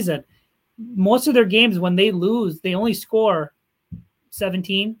this season. Most of their games, when they lose, they only score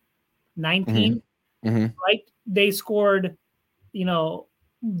 17, 19, right? They scored,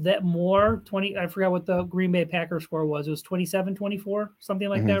 that more 20. I forgot what the Green Bay Packers score was. It was 27-24, something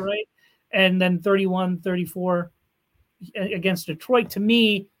like that, right? And then 31-34 against Detroit. To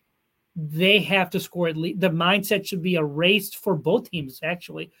me, they have to score at least. The mindset should be erased for both teams,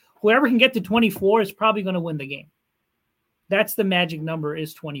 actually. Whoever can get to 24 is probably going to win the game. That's the magic number,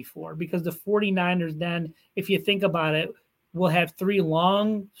 is 24, because the 49ers then, if you think about it, will have 3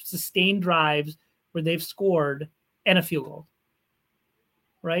 long, sustained drives where they've scored and a field goal.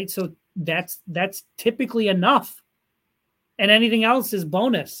 Right? So that's typically enough. And anything else is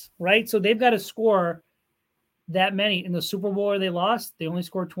bonus, right? So they've got to score that many. In the Super Bowl where they lost, they only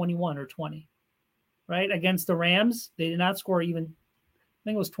scored 21 or 20. Right? Against the Rams, they did not score even, I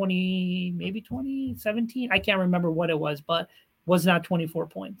think it was 20, maybe 20, 17. I can't remember what it was, but was not 24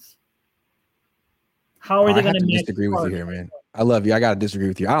 points. How are they going to disagree with you here, man? I love you. I got to disagree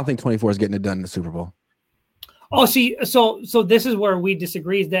with you. I don't think 24 is getting it done in the Super Bowl. Oh, see, so this is where we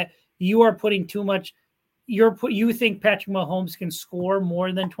disagree, is that you are putting too much. You think Patrick Mahomes can score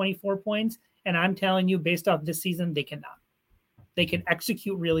more than 24 points, and I'm telling you, based off this season, they cannot. They can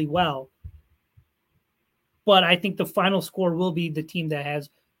execute really well, but I think the final score will be the team that has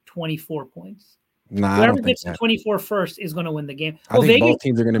 24 points. Nah, whoever gets to 24 first is going to win the game. I think Vegas, both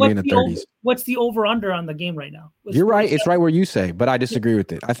teams are going to be in the 30s. What's the over-under on the game right now? You're right. It's right where you say, but I disagree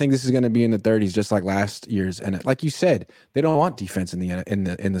with it. I think this is going to be in the 30s, just like last year's. And like you said, they don't want defense in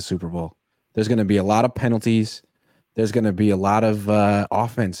the Super Bowl. There's going to be a lot of penalties. There's going to be a lot of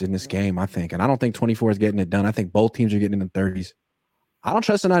offense in this game, I think. And I don't think 24 is getting it done. I think both teams are getting in the 30s. I don't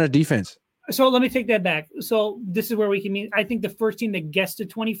trust the Niners defense. So let me take that back. So this is where we can meet. I think the first team that gets to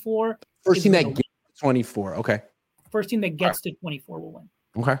 24. First team that gets 24. Okay. First team that gets to 24 will win.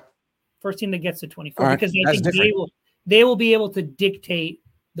 Okay. First team that gets to 24, right. because I think they will be able to dictate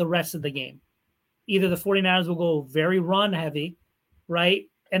the rest of the game. Either the 49ers will go very run heavy, right?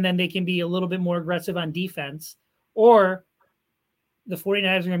 And then they can be a little bit more aggressive on defense, or the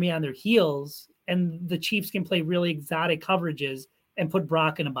 49ers are going to be on their heels and the Chiefs can play really exotic coverages and put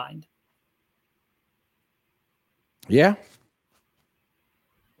Brock in a bind. Yeah.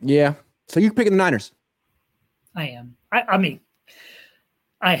 Yeah. So you're picking the Niners? I am. I mean,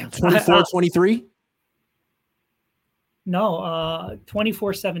 I am. 24-23? No,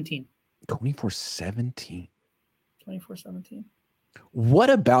 24-17. 24-17. 24-17. What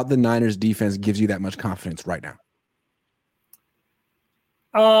about the Niners defense gives you that much confidence right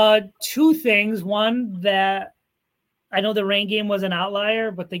now? Two things. One, that I know the rain game was an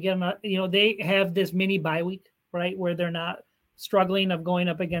outlier, but they they have this mini bye week, right, where they're not struggling of going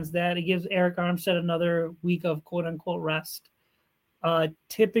up against that. It gives Eric Armstead another week of quote unquote rest.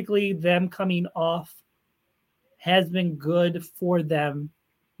 Typically them coming off has been good for them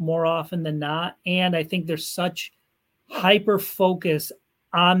more often than not. And I think there's such hyper focus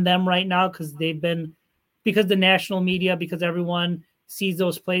on them right now because the national media, because everyone sees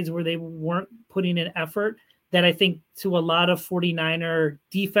those plays where they weren't putting in effort, that I think to a lot of 49er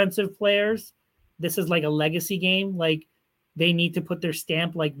defensive players, this is like a legacy game. Like, they need to put their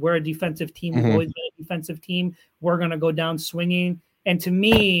stamp, like, we're a defensive team. We've always been a defensive team. We're going to go down swinging. And to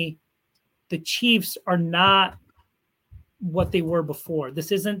me, the Chiefs are not what they were before.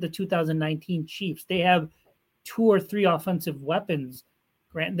 This isn't the 2019 Chiefs. They have 2 or 3 offensive weapons.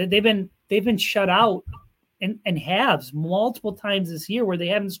 Grant, they've been shut out and halves multiple times this year where they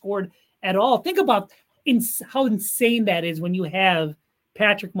haven't scored at all. Think about how insane that is when you have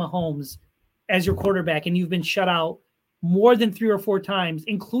Patrick Mahomes as your quarterback and you've been shut out more than 3 or 4 times,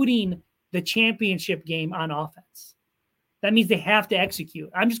 including the championship game on offense. That means they have to execute.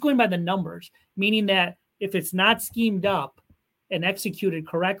 I'm just going by the numbers, meaning that if it's not schemed up and executed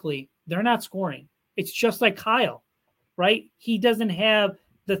correctly, they're not scoring. It's just like Kyle, right? He doesn't have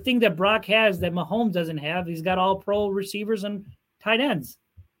the thing that Brock has that Mahomes doesn't have. He's got all pro receivers and tight ends.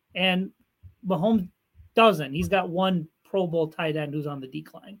 And Mahomes doesn't. He's got one Pro Bowl tight end who's on the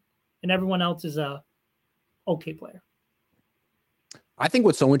decline. And everyone else is a okay player. I think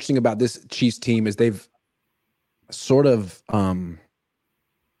what's so interesting about this Chiefs team is they've sort of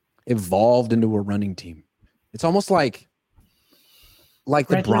evolved into a running team. It's almost like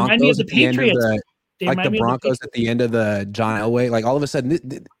the Broncos at the end of the Broncos at the end of the John Elway. Like all of a sudden,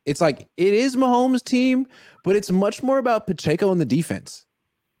 it's like it is Mahomes' team, but it's much more about Pacheco and the defense.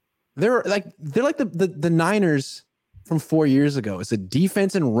 They're like the Niners from 4 years ago. It's a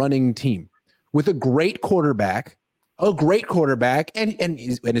defense and running team with a great quarterback and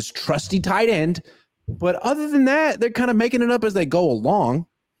his trusty tight end. But other than that, they're kind of making it up as they go along,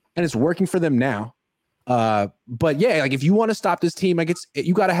 and it's working for them now. But yeah, like if you want to stop this team, like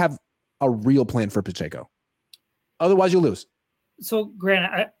you got to have a real plan for Pacheco. Otherwise, you'll lose. So,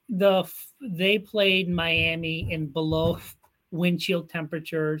 Grant, they played Miami in below wind chill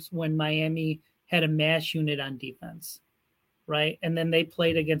temperatures when Miami had a mass unit on defense, right? And then they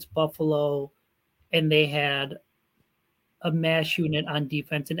played against Buffalo, and they had a mass unit on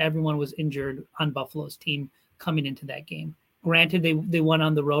defense, and everyone was injured on Buffalo's team coming into that game. Granted, they went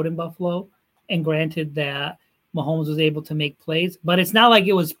on the road in Buffalo, and granted that Mahomes was able to make plays, but it's not like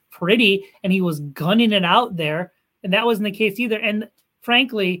it was pretty and he was gunning it out there, and that wasn't the case either. And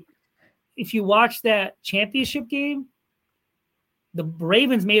frankly, if you watch that championship game, the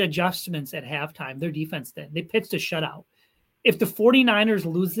Ravens made adjustments at halftime. Their defense did. They pitched a shutout. If the 49ers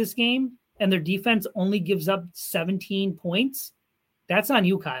lose this game and their defense only gives up 17 points, that's on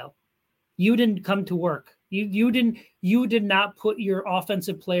you, Kyle. You didn't come to work. You did not put your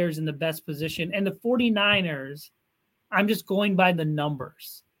offensive players in the best position. And the 49ers, I'm just going by the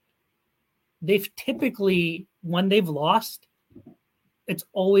numbers. They've typically, when they've lost, it's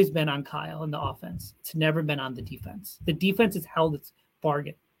always been on Kyle and the offense. It's never been on the defense. The defense has held its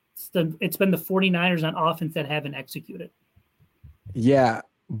bargain. It's been the 49ers on offense that haven't executed. Yeah,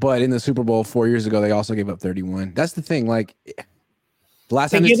 but in the Super Bowl 4 years ago, they also gave up 31. That's the thing. Like,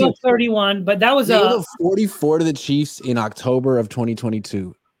 last time they gave up 31, but that was they gave up 44 to the Chiefs in October of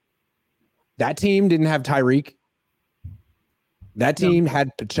 2022. That team didn't have Tyreek. That team had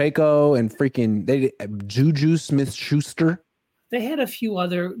Pacheco and Juju Smith-Schuster. They had a few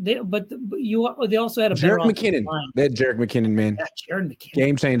other, they also had a Jerick McKinnon. They had Jerick McKinnon, man. Yeah, Jerick McKinnon.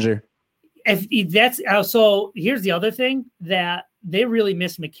 Game changer. So here's the other thing that they really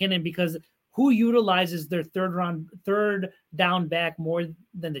miss McKinnon, because who utilizes their third down back more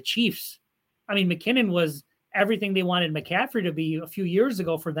than the Chiefs? I mean, McKinnon was everything they wanted McCaffrey to be a few years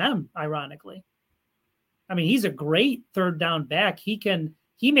ago for them, ironically. I mean, he's a great third down back. He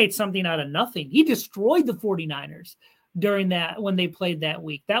made something out of nothing. He destroyed the 49ers during that, when they played that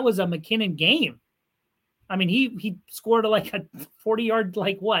week. That was a McKinnon game. I mean, he scored like a 40-yard,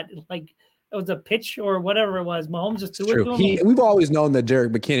 like it was a pitch or whatever it was. Mahomes just threw it to him. We've always known that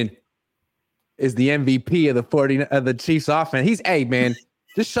Jerick McKinnon is the MVP of the Chiefs offense. Hey man,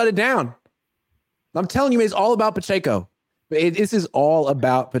 just shut it down. I'm telling you, it's all about Pacheco. This is all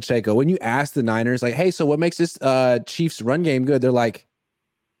about Pacheco. When you ask the Niners, like, hey, so what makes this Chiefs run game good? They're like,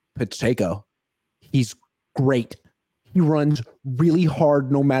 Pacheco. He's great. He runs really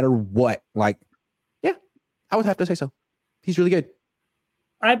hard no matter what. Like, yeah, I would have to say so. He's really good.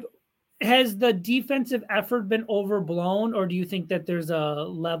 Has the defensive effort been overblown, or do you think that there's a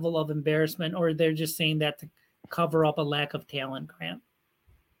level of embarrassment, or they're just saying that to cover up a lack of talent, Grant?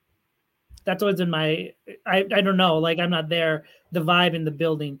 That's always been I don't know. Like, I'm not there, the vibe in the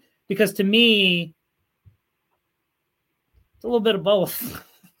building, because to me, it's a little bit of both.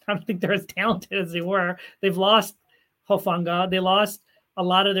 I don't think they're as talented as they were. They've lost Hofanga. They lost a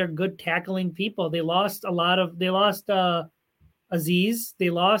lot of their good tackling people. They lost Aziz. They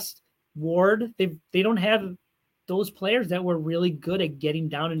lost Ward. They don't have those players that were really good at getting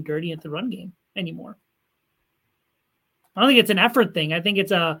down and dirty at the run game anymore. I don't think it's an effort thing. I think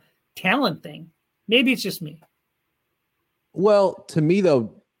it's a talent thing. Maybe it's just me. Well, to me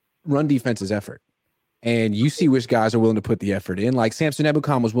though, run defense is effort. And you see which guys are willing to put the effort in. Like Samson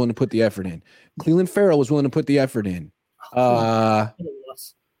Ebukam was willing to put the effort in. Cleveland Farrell was willing to put the effort in.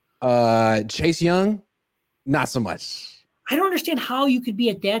 Chase Young, not so much. I don't understand how you could be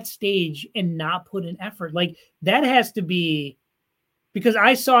at that stage and not put in effort. Like, that has to be, because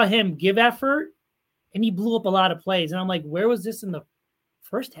I saw him give effort and he blew up a lot of plays. And I'm like, where was this in the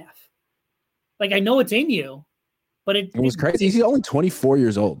first half? Like, I know it's in you, but it was crazy. He's only 24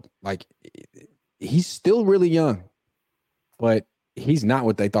 years old. Like, he's still really young, but he's not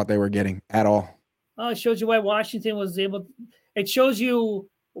what they thought they were getting at all. Oh, it shows you why Washington was able. It shows you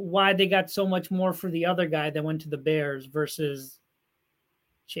why they got so much more for the other guy that went to the Bears versus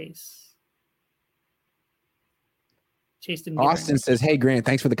Chase. Chase didn't. Austin says, "Hey Grant,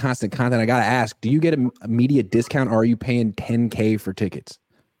 thanks for the constant content. I gotta ask, do you get a media discount, or are you paying $10K for tickets?"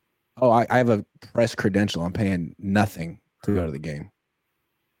 Oh, I have a press credential. I'm paying nothing to go to the game.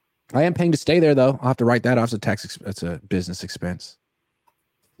 I am paying to stay there, though. I'll have to write that off. It's a business expense.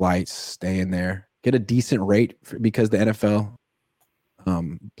 Flights, staying there, get a decent rate because the NFL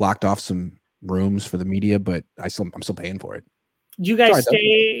blocked off some rooms for the media, but I'm still paying for it. Do you guys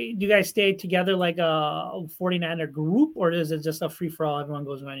stay? Do you guys stay together like a 49er group, or is it just a free for all? Everyone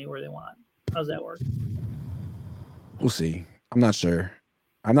goes anywhere they want. How's that work? We'll see. I'm not sure.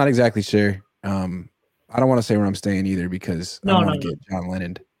 I'm not exactly sure. I don't want to say where I'm staying either because I don't want to get John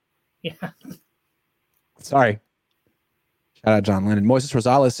Lennon. Yeah. Sorry. Shout out John Lennon. Moises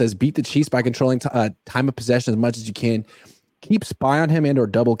Rosales says, beat the Chiefs by controlling time of possession as much as you can. Keep spy on him and or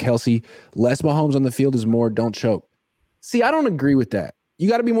double Kelsey. Less Mahomes on the field is more. Don't choke. See, I don't agree with that. You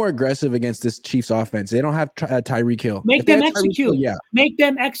got to be more aggressive against this Chiefs offense. They don't have Tyreek Hill. Make them execute. Yeah. Make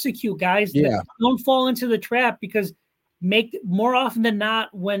them execute, guys. Yeah. Don't fall into the trap because more often than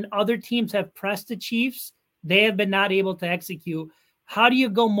not, when other teams have pressed the Chiefs, they have been not able to execute. How do you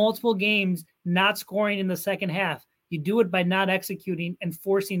go multiple games not scoring in the second half? You do it by not executing and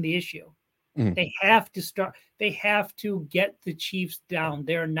forcing the issue. Mm. They have to start. They have to get the Chiefs down.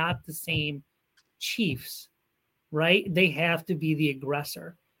 They're not the same Chiefs, right? They have to be the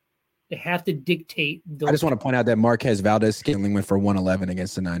aggressor. They have to dictate. I just want to point out that Marquez Valdez-Scantling went for 111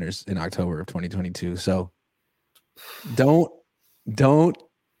 against the Niners in October of 2022. So don't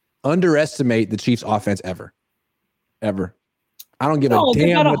underestimate the Chiefs offense ever. I don't give a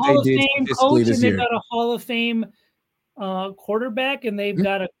damn what they did statistically this year. They've got a Hall of Fame quarterback, and they've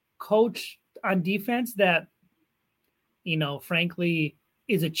got a coach on defense that, frankly,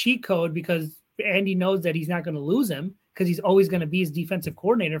 is a cheat code because Andy knows that he's not going to lose him because he's always going to be his defensive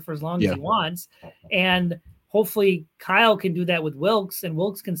coordinator for as long as he wants. And hopefully Kyle can do that with Wilkes, and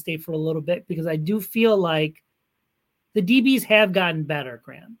Wilkes can stay for a little bit because I do feel like the DBs have gotten better,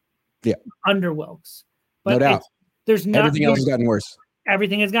 Grant. Yeah. Under Wilkes. But no doubt. Everything else has gotten worse.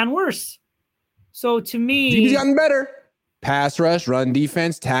 Everything has gotten worse. So to me, DB's gotten better. Pass rush, run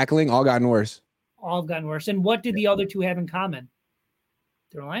defense, tackling, all gotten worse. All gotten worse. And what did the other two have in common?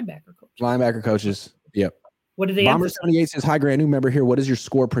 They're linebacker coaches. Yep. What did they? Bombers 28 says, "Hi Grant, new member here. What is your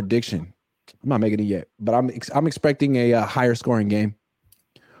score prediction?" I'm not making it yet, but I'm expecting a higher scoring game.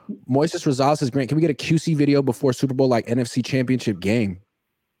 Moises Rosales says, "Grant, can we get a QC video before Super Bowl like NFC Championship game?"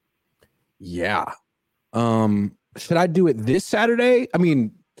 Yeah. Should I do it this Saturday? I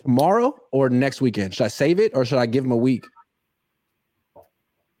mean, tomorrow or next weekend? Should I save it or should I give him a week?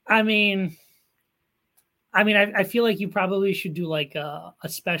 I feel like you probably should do like a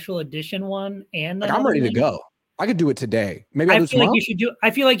special edition one. And I'm ready to go. I could do it today. Maybe I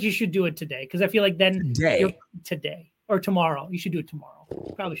feel like you should do it today because I feel like then today or tomorrow. You should do it tomorrow.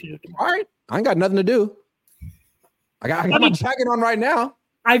 Probably should do it tomorrow. All right. I ain't got nothing to do. I got my jacket on right now.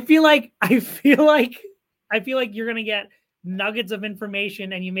 I feel like you're gonna get nuggets of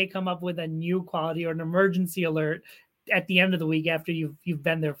information, and you may come up with a new quality or an emergency alert at the end of the week after you've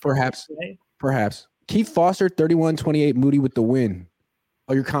been there. Perhaps. Keith Foster, 31-28, Moody with the win.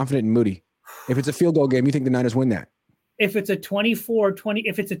 Oh, you're confident in Moody. If it's a field goal game, you think the Niners win that? If it's a 24-20,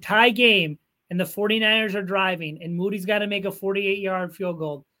 if it's a tie game and the 49ers are driving and Moody's got to make a 48-yard field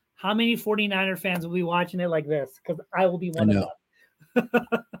goal, how many 49er fans will be watching it like this? Because I will be one of them.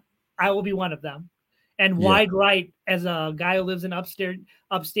 I will be one of them. And wide right, as a guy who lives in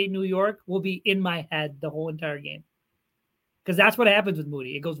upstate New York, will be in my head the whole entire game. Because that's what happens with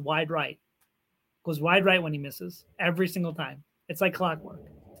Moody. It goes wide right. Goes wide right when he misses every single time. It's like clockwork.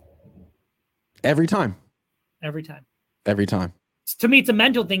 Every time. To me, it's a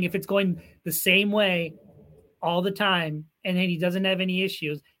mental thing. If it's going the same way all the time and then he doesn't have any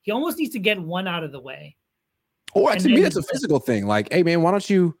issues, he almost needs to get one out of the way. Or to me, it's a physical thing. Like, hey, man, why don't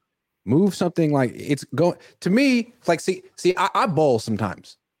you move something like it's going to me? Like, see, I bowl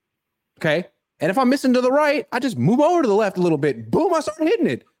sometimes. Okay. And if I'm missing to the right, I just move over to the left a little bit. Boom, I start hitting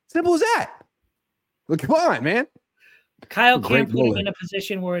it. Simple as that. Look, come on, man. Kyle can't put him in a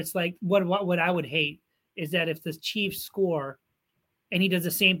position where it's like what I would hate is that if the Chiefs score and he does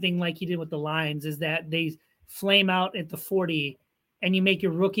the same thing like he did with the Lions, is that they flame out at the 40 and you make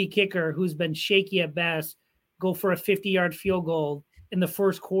your rookie kicker, who's been shaky at best, go for a 50-yard field goal in the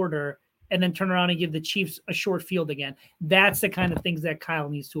first quarter and then turn around and give the Chiefs a short field again. That's the kind of things that Kyle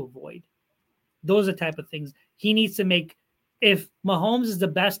needs to avoid. Those are the type of things he needs to make. If Mahomes is the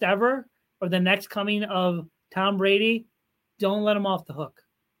best ever or the next coming of Tom Brady, don't let him off the hook.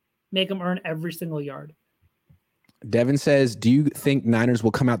 Make him earn every single yard. Devin says, do you think Niners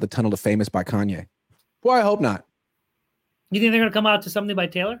will come out the tunnel to famous by Kanye? Boy, I hope not. You think they're going to come out to something by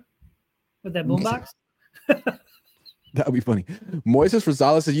Taylor with that boombox? That would be funny. Moises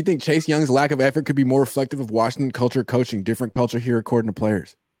Rosales says, you think Chase Young's lack of effort could be more reflective of Washington culture coaching, different culture here according to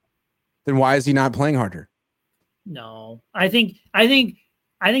players? Then why is he not playing harder? No, I think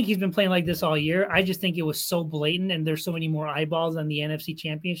he's been playing like this all year. I just think it was so blatant, and there's so many more eyeballs on the NFC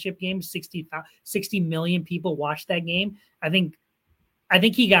Championship game. 60 million people watched that game. I think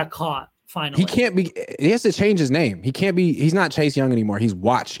he got caught finally. He can't be. He has to change his name. He can't be. He's not Chase Young anymore. He's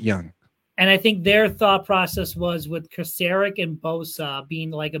Watch Young. And I think their thought process was with Kasarik and Bosa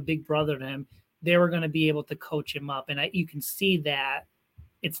being like a big brother to him, they were going to be able to coach him up. And you can see that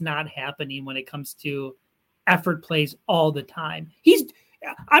it's not happening when it comes to effort plays all the time.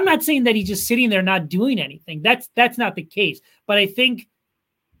 I'm not saying that he's just sitting there not doing anything. That's not the case. But I think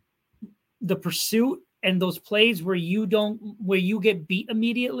the pursuit and those plays where you get beat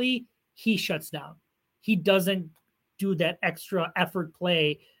immediately, he shuts down. He doesn't do that extra effort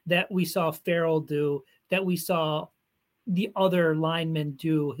play that we saw Farrell do, that we saw the other linemen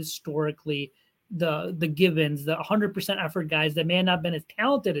do historically, the Givens, the 100% effort guys that may not have been as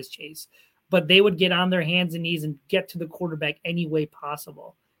talented as Chase, but they would get on their hands and knees and get to the quarterback any way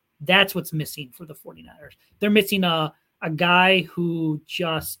possible. That's what's missing for the 49ers. They're missing a guy who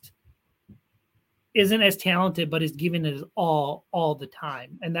just isn't as talented, but is giving it all the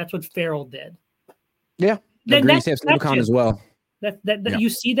time. And that's what Farrell did. Yeah. Agreed. As well. That you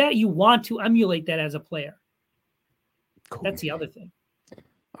see that, you want to emulate that as a player. Cool. That's the other thing.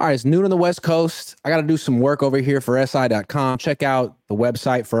 All right, it's noon on the West Coast. I got to do some work over here for SI.com. Check out the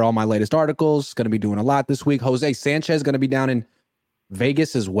website for all my latest articles. Going to be doing a lot this week. Jose Sanchez is going to be down in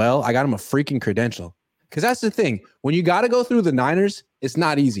Vegas as well. I got him a freaking credential. Because that's the thing. When you got to go through the Niners, it's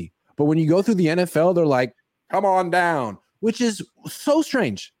not easy. But when you go through the NFL, they're like, come on down, which is so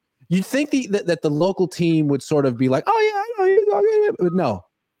strange. You'd think that the local team would sort of be like, oh, yeah, but no.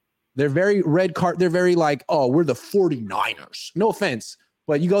 They're very red card. They're very like, oh, we're the 49ers. No offense.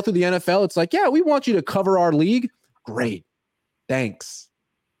 But you go through the NFL, it's like, yeah, we want you to cover our league. Great. Thanks.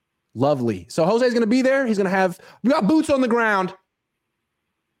 Lovely. So Jose's going to be there. We got boots on the ground.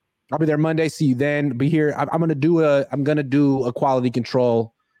 I'll be there Monday. See you then. Be here. I'm going to do a quality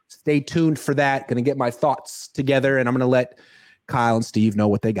control. Stay tuned for that. Going to get my thoughts together, and I'm going to let Kyle and Steve know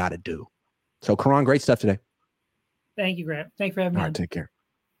what they got to do. So, Karan, great stuff today. Thank you, Grant. Thanks for having me. All right, take care.